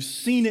body. You've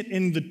seen it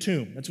in the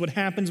tomb. That's what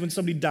happens when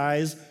somebody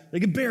dies. They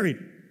get buried.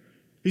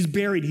 He's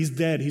buried. He's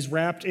dead. He's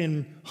wrapped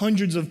in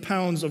hundreds of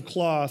pounds of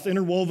cloth,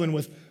 interwoven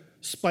with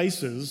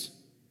spices,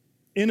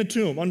 in a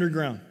tomb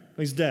underground.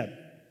 He's dead.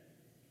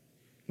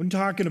 What are you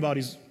talking about?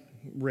 He's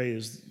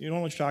raised. You don't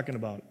know what you're talking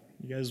about.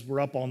 You guys were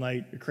up all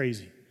night. You're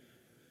crazy.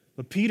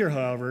 But Peter,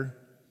 however,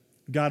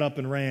 got up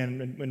and ran.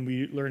 And when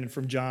we learned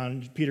from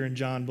John, Peter and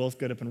John both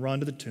got up and run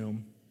to the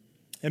tomb.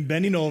 And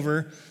bending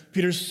over,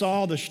 Peter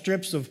saw the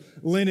strips of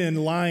linen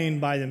lying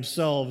by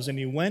themselves, and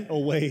he went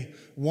away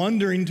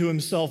wondering to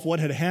himself what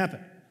had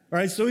happened. All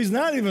right, so he's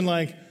not even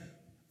like,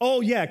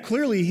 oh yeah,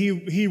 clearly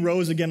he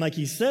rose again like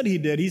he said he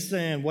did. He's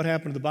saying, what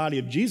happened to the body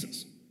of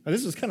Jesus? Now,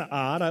 this is kind of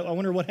odd. I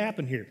wonder what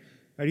happened here.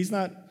 Right?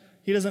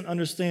 He doesn't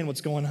understand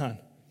what's going on.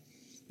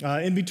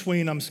 In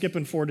between, I'm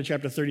skipping forward to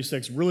chapter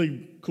 36.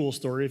 Really cool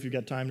story if you've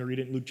got time to read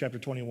it in Luke chapter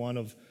 21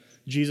 of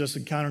Jesus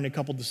encountering a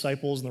couple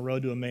disciples on the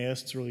road to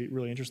Emmaus. It's really,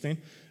 really interesting.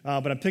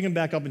 But I'm picking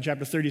back up in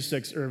chapter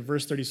 36, or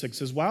verse 36. It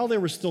says, while they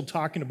were still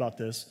talking about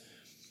this,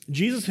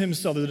 Jesus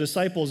himself, the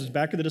disciples, is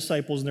back of the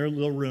disciples in their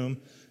little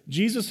room.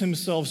 Jesus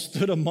himself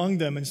stood among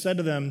them and said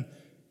to them,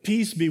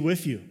 "Peace be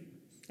with you."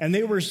 And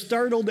they were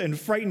startled and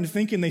frightened,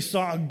 thinking they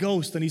saw a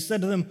ghost. And he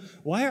said to them,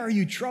 "Why are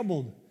you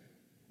troubled?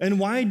 And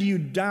why do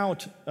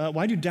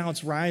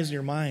doubts rise in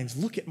your minds?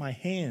 Look at my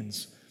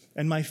hands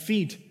and my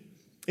feet.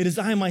 It is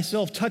I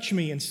myself. Touch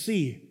me and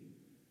see.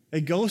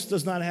 A ghost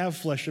does not have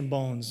flesh and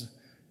bones,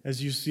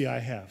 as you see I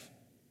have."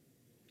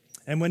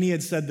 And when he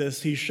had said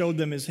this, he showed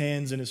them his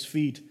hands and his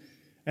feet.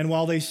 And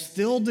while they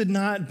still did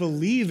not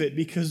believe it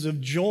because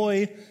of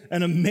joy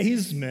and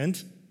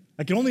amazement,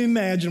 I can only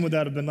imagine what that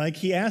would have been like,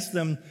 he asked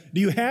them, "Do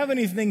you have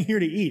anything here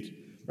to eat?"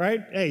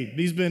 Right? Hey,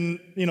 he's been,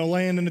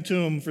 laying in a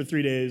tomb for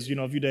 3 days,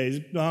 a few days,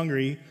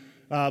 hungry.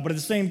 But at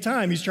the same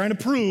time, he's trying to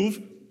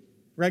prove,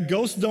 right,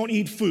 ghosts don't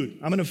eat food.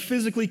 I'm going to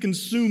physically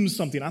consume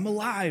something. I'm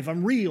alive.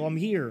 I'm real. I'm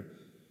here.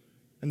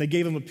 And they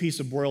gave him a piece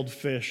of broiled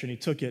fish, and he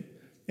took it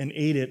and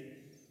ate it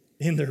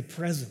in their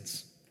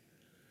presence.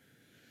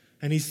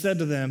 And he said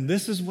to them,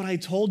 "This is what I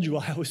told you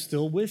while I was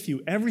still with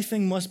you.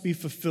 Everything must be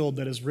fulfilled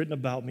that is written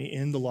about me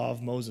in the law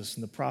of Moses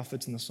and the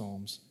prophets and the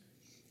Psalms."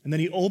 And then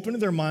he opened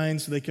their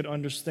minds so they could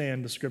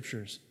understand the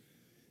scriptures.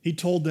 He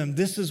told them,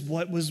 "This is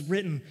what was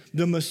written.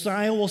 The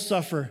Messiah will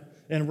suffer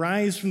and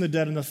rise from the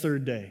dead on the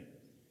third day.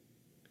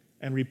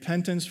 And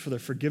repentance for the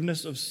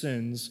forgiveness of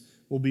sins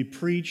will be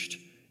preached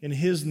in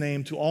his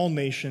name to all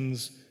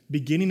nations,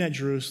 beginning at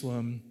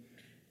Jerusalem.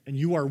 And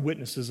you are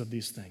witnesses of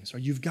these things." Or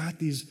you've got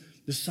these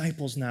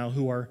disciples now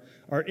who are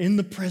in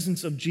the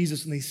presence of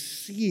Jesus, and they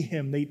see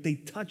him, they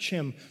touch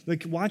him, they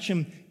watch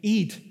him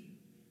eat.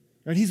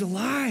 Right? He's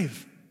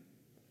alive.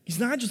 He's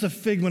not just a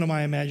figment of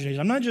my imagination.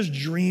 I'm not just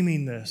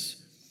dreaming this.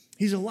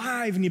 He's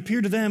alive, and he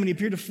appeared to them, and he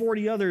appeared to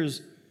 40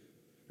 others,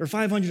 or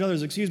 500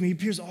 others, He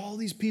appears to all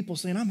these people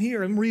saying, "I'm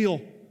here, I'm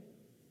real.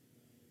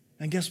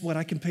 And guess what?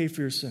 I can pay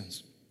for your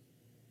sins.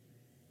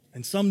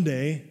 And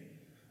someday,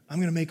 I'm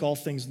going to make all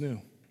things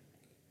new."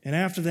 And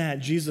after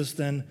that, Jesus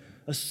then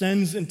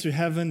ascends into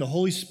heaven. The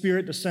Holy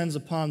Spirit descends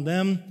upon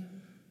them,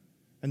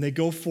 and they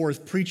go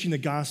forth preaching the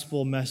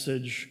gospel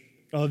message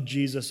of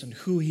Jesus and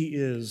who he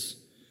is.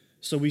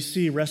 So we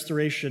see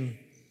restoration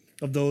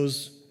of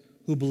those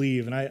who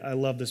believe. And I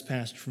love this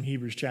passage from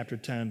Hebrews chapter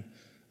 10.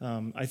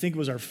 I think it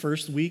was our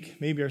first week,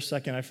 maybe our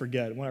second, I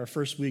forget. Our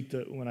first week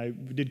when I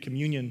did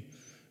communion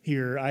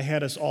here, I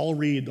had us all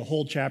read the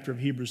whole chapter of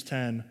Hebrews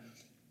 10,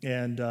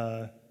 and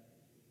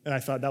I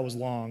thought that was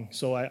long,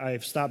 so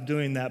I've stopped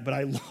doing that. But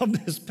I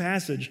love this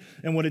passage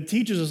and what it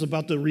teaches us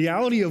about the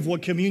reality of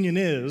what communion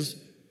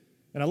is,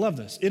 and I love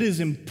this. It is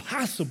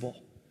impossible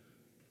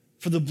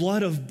for the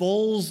blood of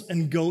bulls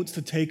and goats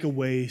to take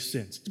away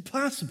sins. It's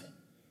impossible.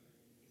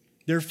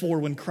 Therefore,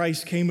 when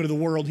Christ came into the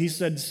world, he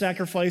said,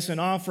 sacrifice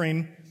and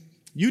offering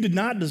you did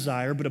not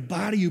desire, but a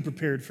body you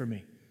prepared for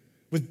me.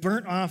 With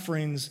burnt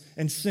offerings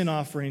and sin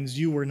offerings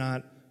you were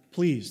not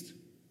pleased.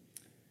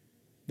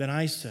 Then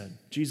I said,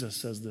 Jesus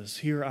says this,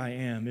 here I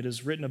am. It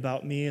is written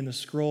about me in the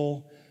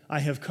scroll. I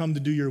have come to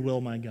do your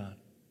will, my God.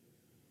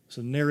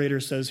 So the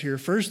narrator says here,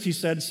 first he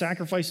said,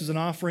 sacrifices and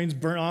offerings,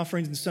 burnt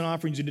offerings and sin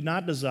offerings you did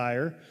not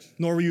desire,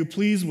 nor were you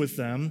pleased with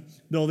them,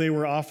 though they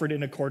were offered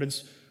in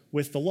accordance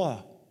with the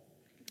law.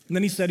 And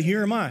then he said,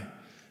 here am I.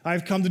 I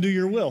have come to do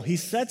your will. He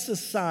sets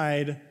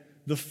aside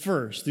the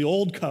first, the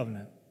old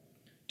covenant,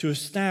 to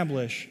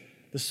establish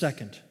the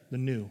second, the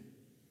new.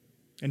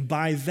 And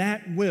by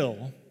that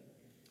will,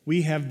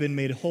 we have been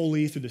made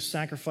holy through the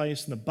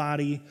sacrifice in the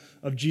body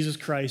of Jesus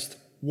Christ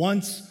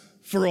once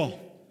for all.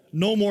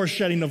 No more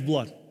shedding of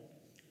blood.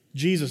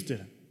 Jesus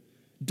did it.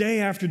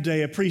 Day after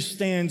day, a priest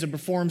stands and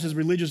performs his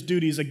religious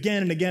duties.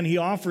 Again and again, he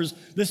offers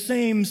the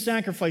same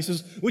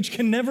sacrifices, which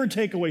can never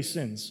take away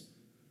sins.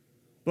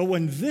 But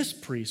when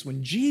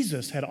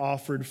Jesus had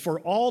offered for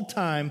all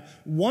time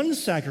one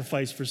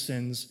sacrifice for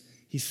sins,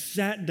 he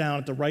sat down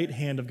at the right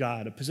hand of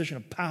God, a position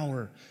of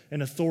power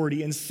and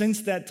authority. And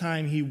since that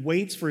time, he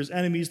waits for his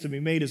enemies to be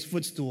made his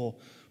footstool.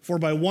 For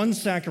by one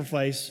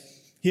sacrifice,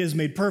 he has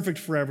made perfect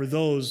forever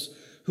those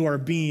who are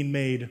being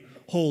made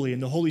holy.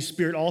 And the Holy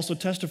Spirit also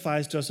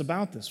testifies to us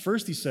about this.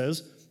 First, he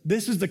says,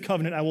 this is the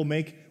covenant I will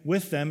make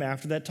with them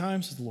after that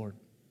time, says the Lord.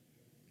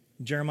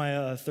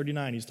 Jeremiah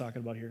 39, he's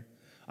talking about here.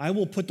 I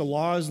will put the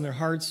laws in their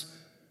hearts.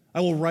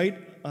 I will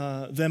write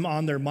them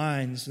on their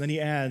minds. And then he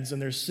adds,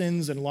 and their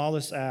sins and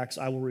lawless acts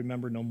I will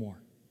remember no more.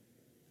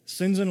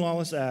 Sins and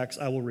lawless acts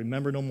I will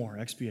remember no more.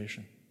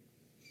 Expiation.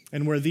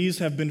 And where these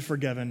have been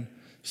forgiven,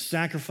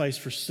 sacrifice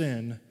for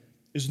sin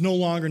is no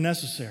longer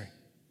necessary.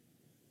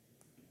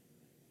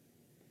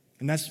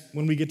 And that's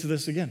when we get to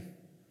this again,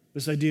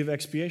 this idea of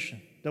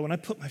expiation. That when I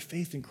put my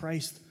faith in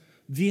Christ,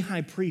 the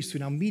high priest who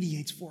now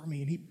mediates for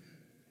me, and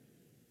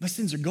my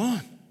sins are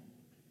gone.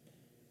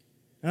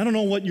 And I don't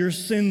know what your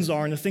sins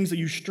are and the things that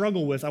you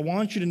struggle with. I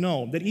want you to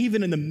know that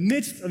even in the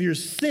midst of your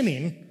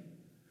sinning,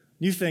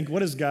 you think, what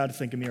does God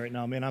think of me right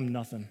now? Man, I'm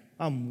nothing.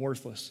 I'm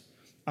worthless.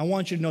 I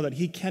want you to know that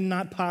he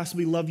cannot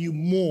possibly love you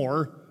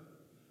more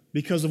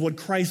because of what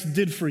Christ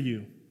did for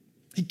you.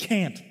 He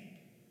can't.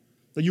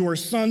 That you are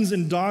sons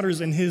and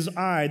daughters in his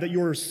eye, that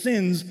your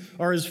sins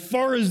are as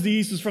far as the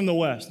east is from the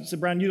west. You say,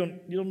 Brian, you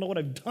don't know what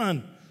I've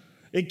done.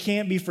 It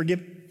can't be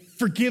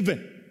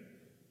forgiven.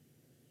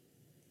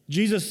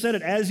 Jesus said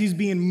it as he's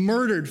being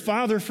murdered.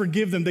 Father,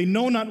 forgive them. They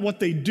know not what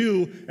they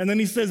do. And then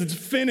he says, it's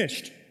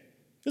finished.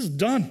 It's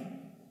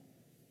done.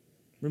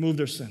 Remove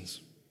their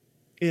sins.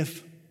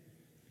 If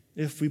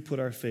we put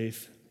our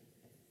faith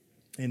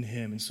in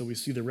him. And so we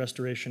see the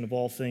restoration of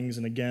all things.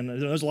 And again,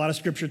 there's a lot of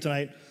scripture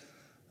tonight.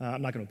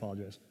 I'm not going to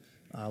apologize.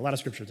 A lot of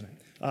scripture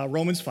tonight.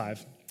 Romans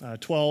 5,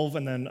 12,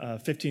 and then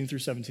 15 through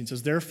 17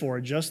 says, therefore,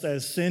 just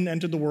as sin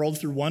entered the world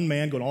through one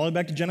man, going all the way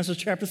back to Genesis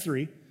chapter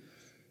 3,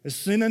 as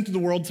sin entered the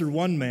world through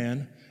one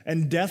man,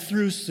 and death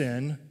through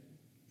sin,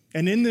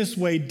 and in this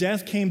way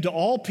death came to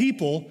all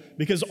people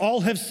because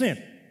all have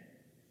sinned.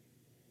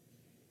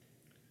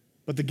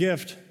 But the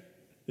gift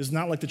is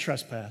not like the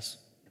trespass.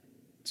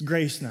 It's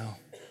grace now.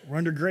 We're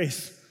under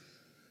grace.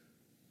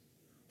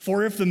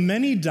 For if the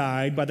many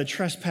died by the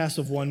trespass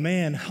of one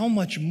man, how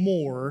much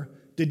more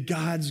did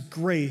God's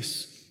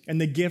grace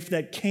and the gift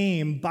that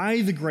came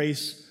by the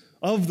grace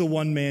of the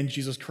one man,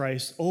 Jesus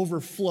Christ,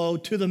 overflow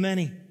to the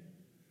many?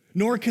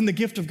 Nor can the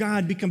gift of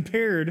God be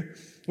compared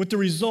with the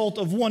result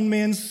of one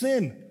man's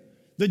sin.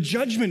 The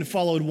judgment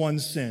followed one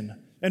sin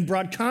and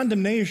brought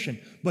condemnation,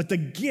 but the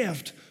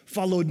gift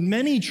followed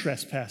many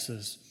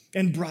trespasses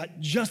and brought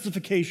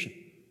justification.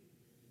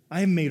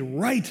 I am made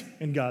right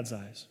in God's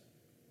eyes.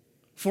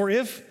 For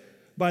if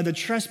by the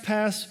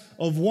trespass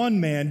of one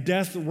man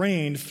death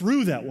reigned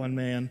through that one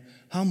man,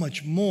 how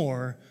much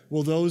more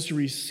will those who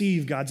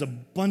receive God's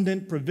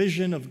abundant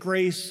provision of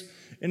grace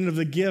and of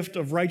the gift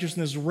of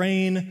righteousness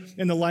reign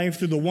in the life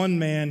through the one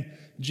man,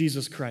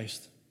 Jesus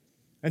Christ?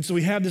 And so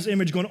we have this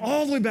image going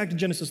all the way back to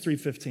Genesis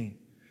 3:15,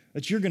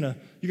 that you're gonna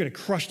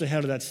crush the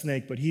head of that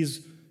snake, but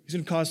he's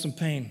gonna cause some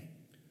pain.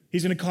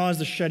 He's gonna cause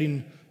the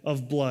shedding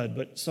of blood,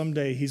 but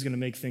someday he's gonna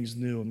make things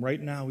new. And right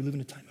now we live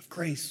in a time of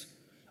grace.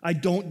 I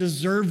don't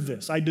deserve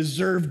this. I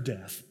deserve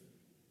death.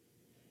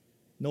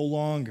 No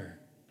longer.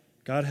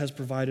 God has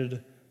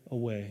provided a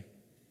way.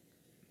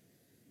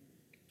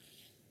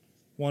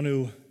 Want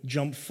to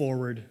jump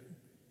forward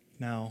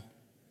now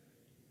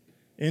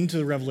into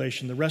the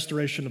Revelation, the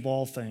restoration of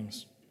all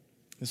things.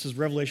 This is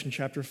Revelation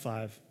chapter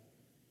 5.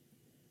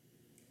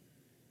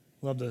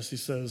 Love this. He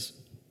says,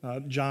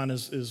 John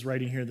is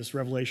writing here this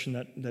revelation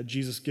that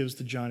Jesus gives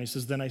to John. He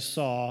says, then I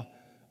saw,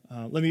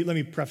 let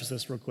me preface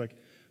this real quick.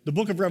 The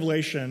book of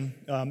Revelation,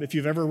 if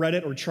you've ever read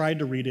it or tried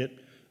to read it,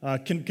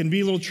 can be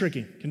a little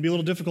tricky, can be a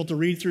little difficult to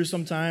read through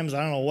sometimes.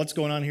 I don't know what's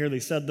going on here. They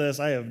said this.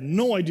 I have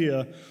no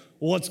idea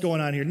what's going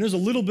on here. And there's a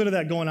little bit of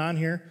that going on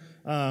here.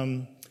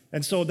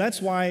 And so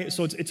that's why,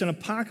 so it's an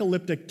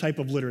apocalyptic type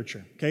of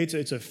literature, okay?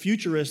 It's a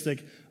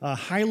futuristic,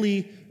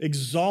 highly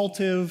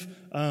exaltive,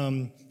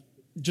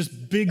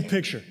 just big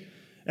picture.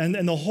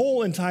 And the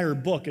whole entire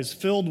book is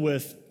filled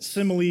with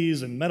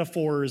similes and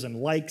metaphors and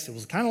likes. It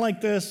was kind of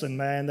like this, and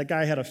man, the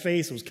guy had a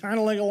face. It was kind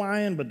of like a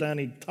lion, but then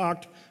he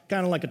talked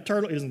kind of like a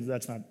turtle.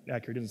 That's not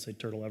accurate. He doesn't say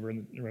turtle ever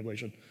in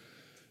Revelation.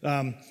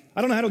 I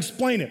don't know how to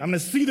explain it. I'm going to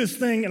see this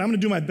thing, and I'm going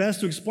to do my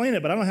best to explain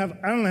it, but I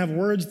don't have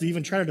words to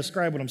even try to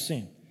describe what I'm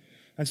seeing.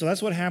 And so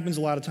that's what happens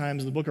a lot of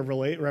times in the book of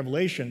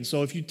Revelation.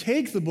 So if you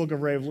take the book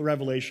of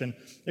Revelation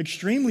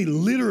extremely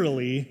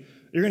literally,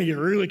 you're going to get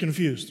really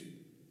confused.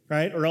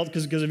 Right? Or else,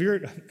 because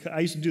I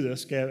used to do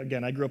this.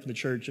 Again, I grew up in the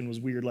church and was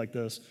weird like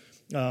this.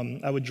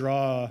 I would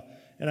draw,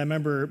 and I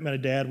remember my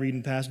dad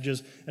reading passages,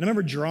 and I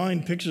remember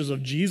drawing pictures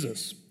of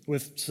Jesus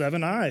with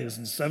 7 eyes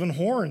and 7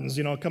 horns,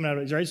 coming out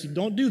of it. Right? So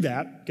don't do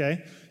that,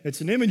 okay?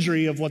 It's an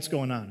imagery of what's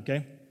going on,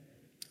 okay?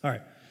 All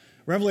right.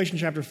 Revelation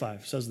chapter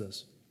 5 says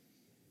this.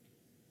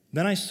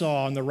 Then I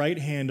saw on the right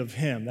hand of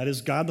him, that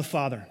is God the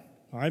Father.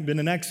 All right, been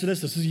in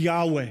Exodus. This is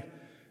Yahweh.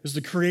 This is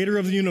the creator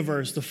of the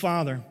universe, the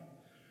Father.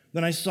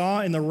 Then I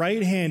saw in the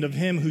right hand of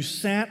him who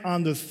sat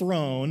on the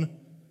throne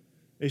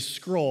a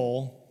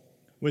scroll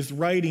with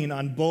writing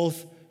on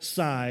both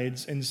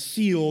sides and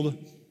sealed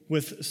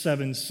with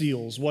 7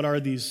 seals. What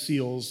are these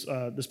seals?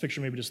 This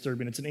picture may be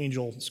disturbing. It's an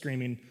angel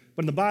screaming.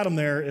 But in the bottom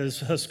there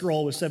is a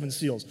scroll with 7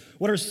 seals.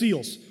 What are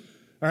seals?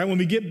 All right,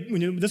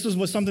 this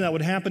was something that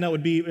would happen, that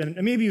would be, and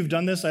maybe you've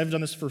done this. I've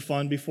done this for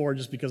fun before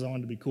just because I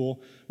wanted to be cool,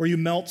 where you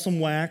melt some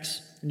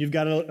wax and you've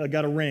got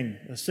a ring,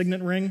 a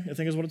signet ring, I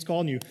think is what it's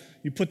called, and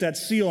you put that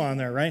seal on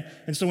there, right?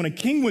 And so when a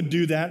king would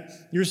do that,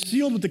 you're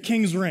sealed with the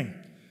king's ring.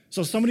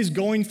 So somebody's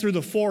going through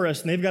the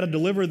forest and they've got to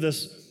deliver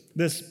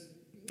this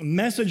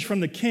message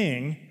from the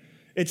king.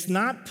 It's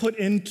not put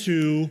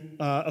into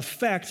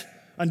effect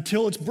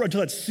until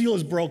that seal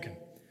is broken.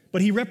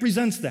 But he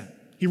represents that.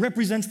 He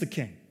represents the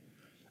king.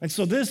 And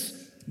so this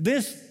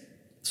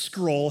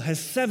scroll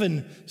has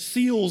 7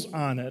 seals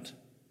on it,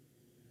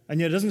 and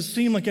yet it doesn't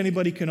seem like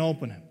anybody can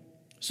open it.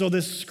 So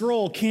this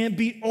scroll can't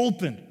be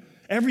opened.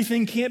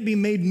 Everything can't be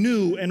made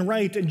new and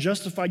right and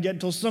justified yet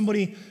until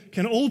somebody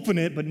can open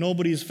it, but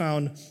nobody is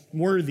found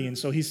worthy. And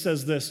so he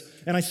says this,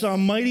 and I saw a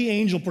mighty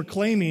angel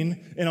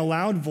proclaiming in a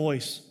loud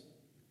voice,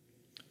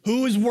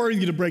 "Who is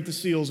worthy to break the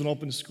seals and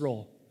open the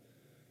scroll?"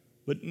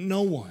 But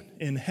no one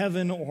in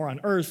heaven or on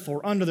earth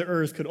or under the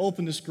earth could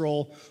open the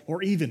scroll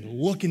or even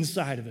look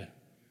inside of it.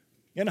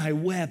 And I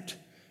wept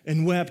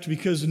and wept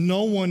because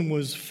no one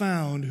was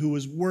found who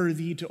was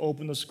worthy to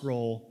open the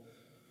scroll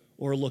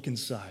or look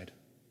inside.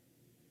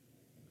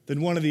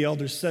 Then one of the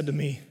elders said to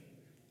me,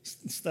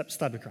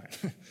 stop your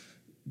crying.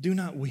 Do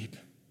not weep.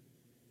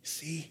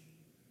 See,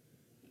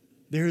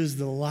 there is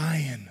the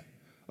Lion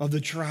of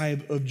the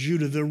tribe of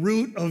Judah, the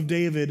Root of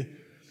David.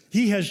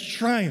 He has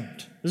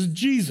triumphed. This is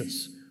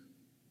Jesus.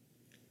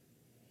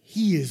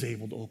 He is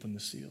able to open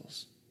the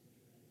seals.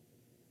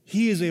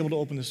 He is able to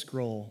open the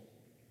scroll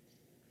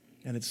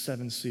and its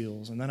 7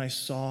 seals. And then I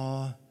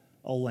saw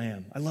a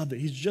lamb. I love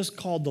that. He's just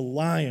called the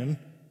Lion,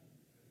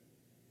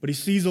 but he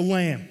sees a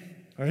lamb.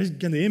 All right?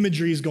 Again, the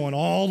imagery is going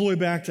all the way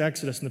back to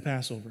Exodus and the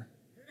Passover.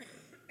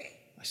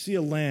 I see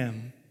a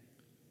lamb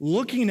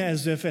looking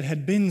as if it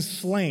had been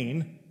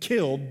slain,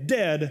 killed,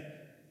 dead,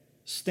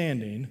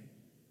 standing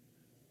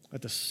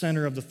at the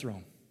center of the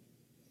throne,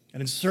 and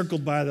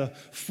encircled by the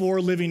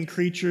 4 living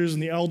creatures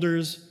and the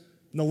elders.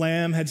 And the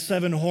Lamb had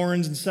 7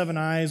 horns and 7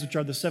 eyes, which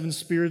are the 7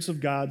 spirits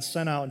of God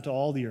sent out into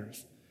all the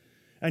earth.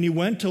 And he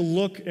went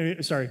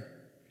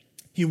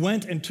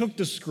and took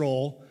the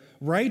scroll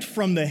right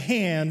from the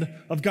hand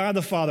of God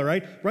the Father,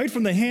 right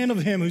from the hand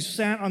of him who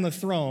sat on the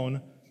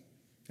throne.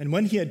 And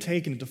when he had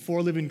taken it, the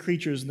 4 living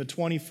creatures and the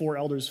 24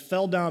 elders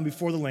fell down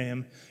before the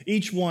Lamb.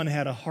 Each one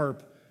had a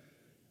harp,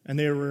 and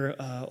they were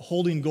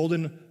holding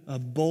golden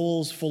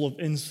bowls full of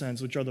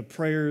incense, which are the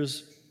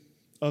prayers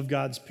of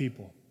God's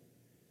people.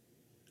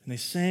 And they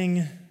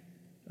sang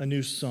a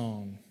new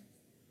song,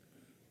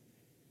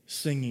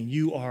 singing,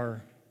 "You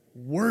are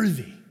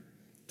worthy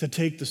to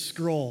take the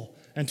scroll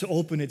and to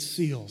open its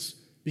seals,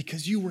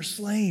 because you were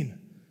slain.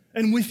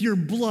 And with your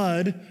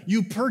blood,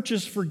 you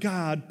purchased for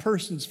God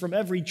persons from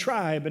every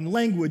tribe and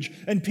language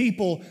and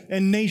people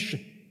and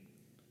nation.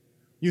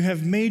 You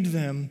have made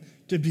them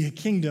to be a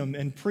kingdom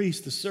and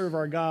priests to serve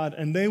our God,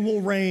 and they will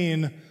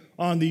reign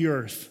on the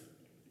earth."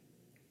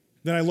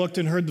 Then I looked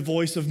and heard the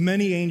voice of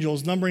many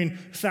angels, numbering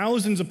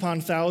thousands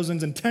upon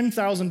thousands and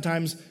 10,000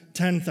 times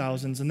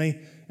 10,000s, and they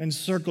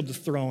encircled the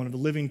throne of the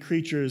living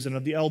creatures and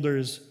of the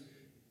elders.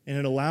 And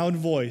in a loud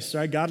voice,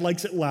 right? God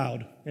likes it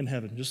loud in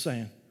heaven, just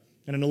saying.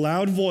 And in a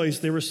loud voice,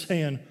 they were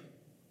saying,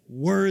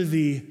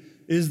 "Worthy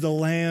is the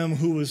Lamb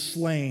who was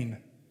slain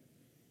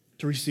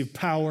to receive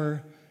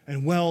power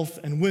and wealth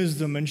and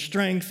wisdom and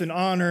strength and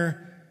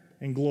honor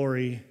and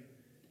glory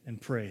and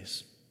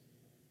praise.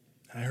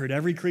 And I heard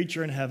every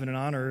creature in heaven and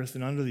on earth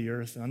and under the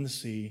earth and on the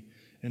sea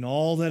and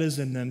all that is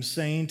in them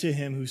saying to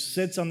him who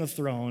sits on the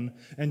throne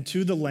and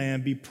to the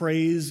Lamb be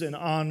praise and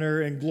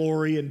honor and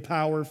glory and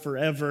power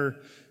forever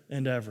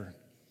and ever.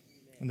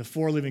 And the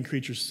four living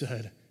creatures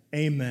said,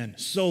 Amen,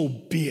 so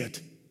be it.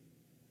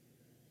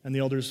 And the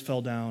elders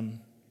fell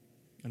down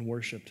and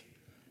worshiped.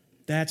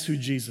 That's who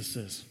Jesus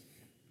is.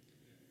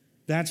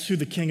 That's who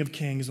the King of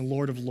Kings and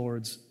Lord of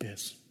Lords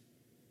is.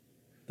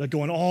 That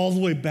going all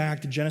the way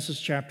back to Genesis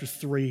chapter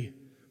 3,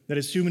 that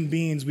as human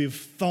beings we have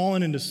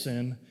fallen into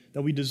sin,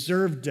 that we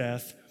deserve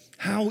death.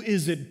 How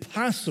is it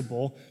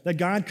possible that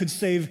God could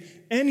save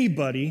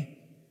anybody?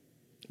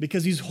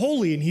 Because he's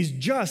holy and he's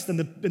just, and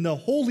the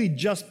holy,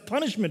 just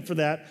punishment for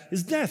that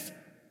is death.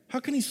 How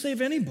can he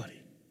save anybody?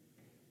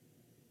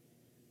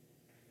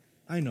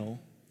 I know.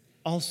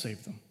 I'll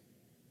save them.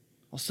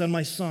 I'll send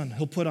my son.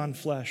 He'll put on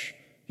flesh.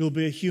 He'll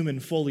be a human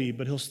fully,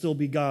 but he'll still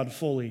be God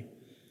fully.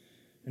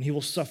 And he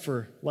will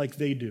suffer like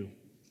they do.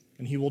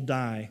 And he will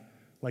die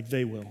like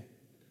they will.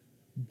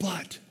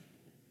 But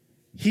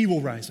he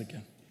will rise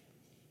again.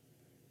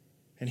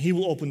 And he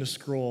will open the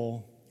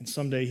scroll, and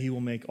someday he will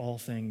make all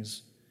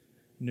things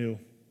new.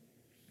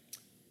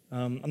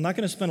 I'm not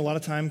going to spend a lot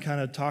of time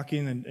kind of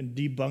talking and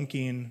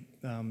debunking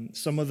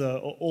some of the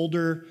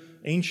older,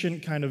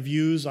 ancient kind of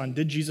views on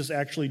did Jesus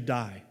actually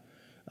die?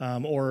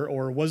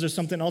 Or was there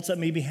something else that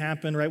maybe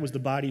happened, right? Was the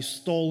body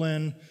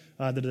stolen?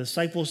 Did the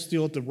disciples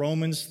steal it? The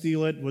Romans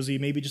steal it? Was he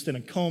maybe just in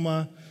a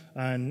coma?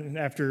 And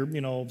after,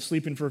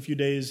 sleeping for a few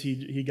days,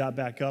 he got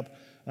back up.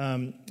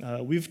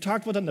 We've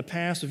talked about that in the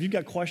past. If you've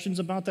got questions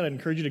about that, I'd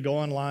encourage you to go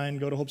online,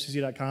 go to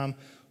hopecc.com,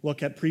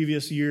 look at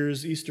previous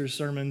years' Easter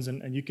sermons,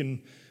 and you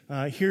can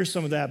hear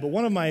some of that. But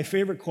one of my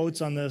favorite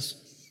quotes on this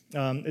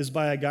is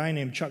by a guy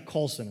named Chuck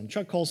Colson. And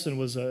Chuck Colson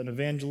was an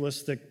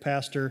evangelistic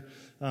pastor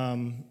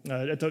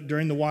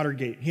during the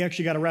Watergate. He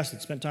actually got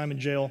arrested, spent time in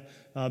jail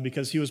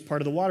because he was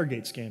part of the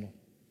Watergate scandal.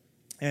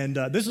 And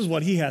this is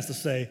what he has to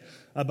say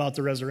about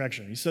the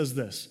resurrection. He says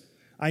this,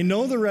 I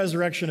know the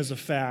resurrection is a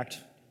fact,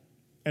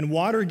 and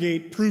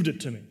Watergate proved it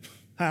to me.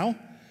 How?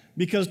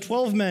 Because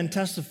 12 men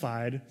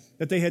testified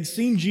that they had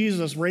seen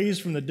Jesus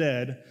raised from the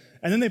dead,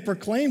 and then they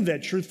proclaimed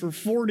that truth for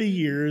 40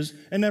 years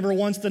and never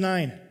once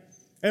denied.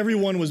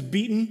 Everyone was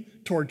beaten,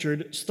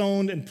 tortured,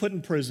 stoned, and put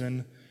in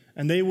prison,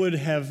 and they would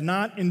have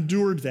not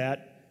endured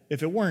that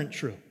if it weren't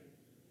true.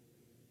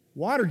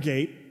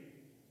 Watergate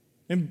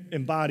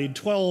embodied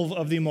 12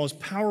 of the most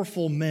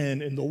powerful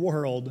men in the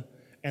world,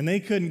 and they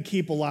couldn't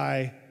keep a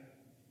lie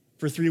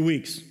for 3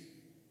 weeks.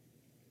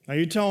 Now,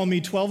 you're telling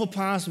me 12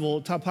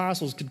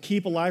 apostles could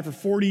keep alive for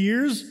 40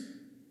 years?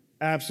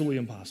 Absolutely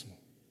impossible.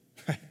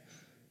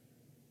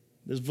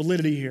 There's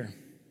validity here.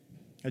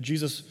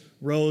 Jesus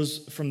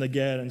rose from the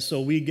dead, and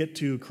so we get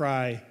to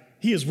cry,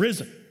 He is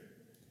risen.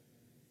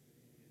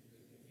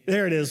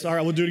 There it is. All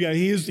right, we'll do it again.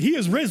 He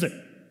is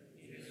risen.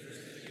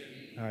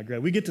 All right,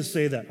 great. We get to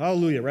say that.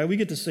 Hallelujah, right? We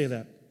get to say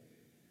that.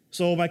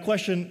 So my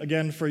question,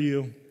 again, for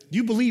you, do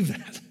you believe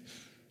that?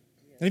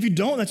 And if you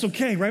don't, that's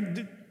okay,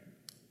 right?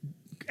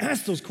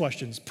 Ask those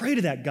questions. Pray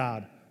to that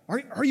God.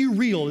 Are you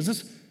real? Is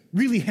this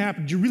really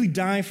happened? Did you really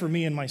die for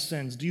me and my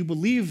sins? Do you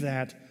believe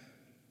that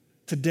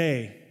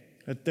today,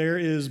 that there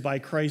is by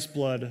Christ's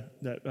blood,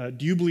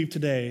 do you believe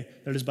today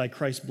that it is by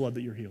Christ's blood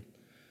that you're healed?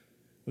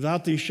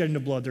 Without the shedding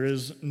of blood, there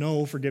is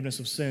no forgiveness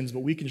of sins, but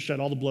we can shed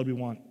all the blood we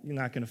want. You're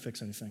not going to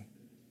fix anything.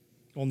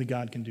 Only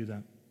God can do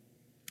that.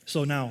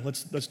 So now,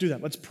 let's do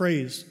that. Let's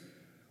praise.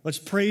 Let's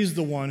praise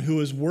the one who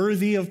is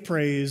worthy of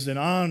praise and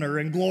honor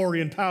and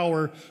glory and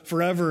power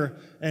forever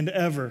and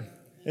ever.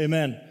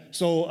 Amen.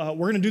 So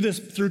we're going to do this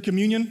through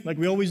communion, like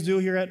we always do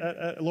here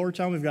at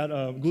Lowertown. We've got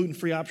a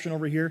gluten-free option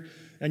over here.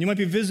 And you might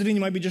be visiting,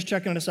 you might be just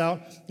checking us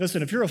out.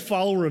 Listen, if you're a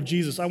follower of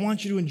Jesus, I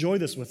want you to enjoy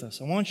this with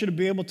us. I want you to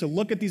be able to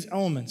look at these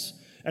elements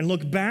and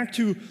look back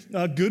to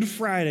Good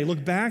Friday,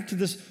 look back to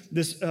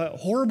this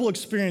horrible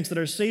experience that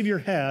our Savior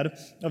had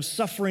of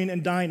suffering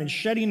and dying and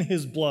shedding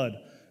his blood.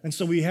 And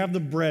so we have the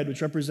bread,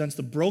 which represents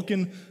the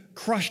broken,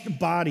 crushed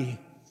body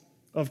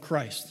of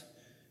Christ.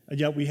 And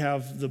yet we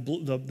have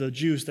the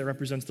juice that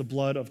represents the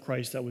blood of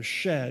Christ that was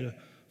shed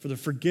for the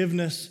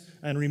forgiveness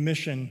and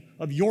remission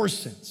of your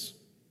sins.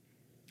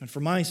 And for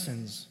my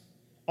sins,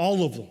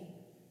 all of them.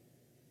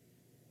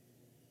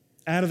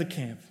 Out of the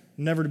camp,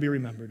 never to be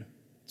remembered.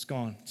 It's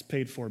gone. It's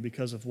paid for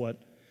because of what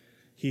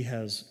he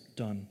has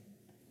done.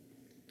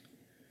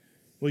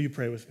 Will you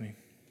pray with me?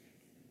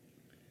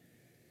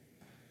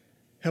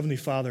 Heavenly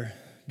Father,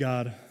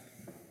 God,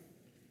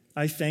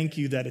 I thank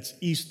you that it's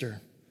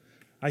Easter.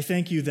 I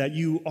thank you that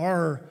you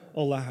are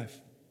alive,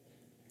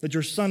 that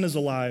your Son is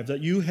alive,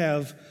 that you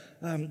have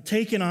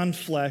taken on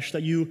flesh,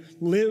 that you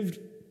lived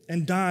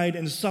and died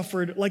and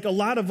suffered like a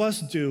lot of us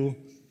do.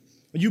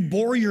 You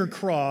bore your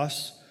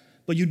cross,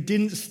 but you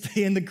didn't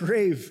stay in the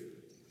grave.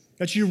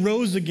 That you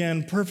rose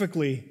again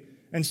perfectly,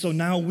 and so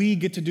now we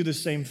get to do the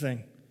same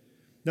thing.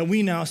 that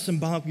we now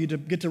symbolically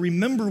get to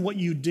remember what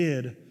you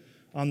did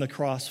on the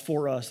cross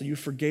for us, that you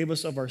forgave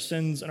us of our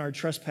sins and our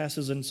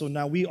trespasses, and so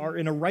now we are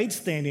in a right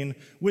standing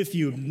with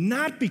you,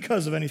 not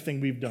because of anything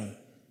we've done,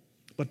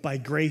 but by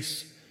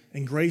grace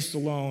and grace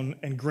alone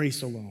and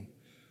grace alone.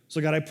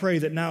 So God, I pray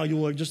that now you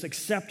will just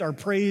accept our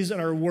praise and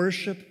our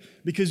worship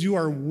because you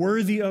are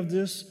worthy of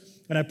this,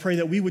 and I pray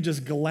that we would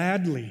just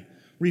gladly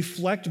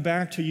reflect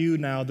back to you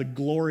now the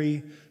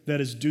glory that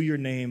is due your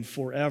name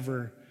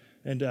forever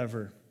and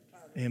ever.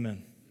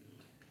 Amen.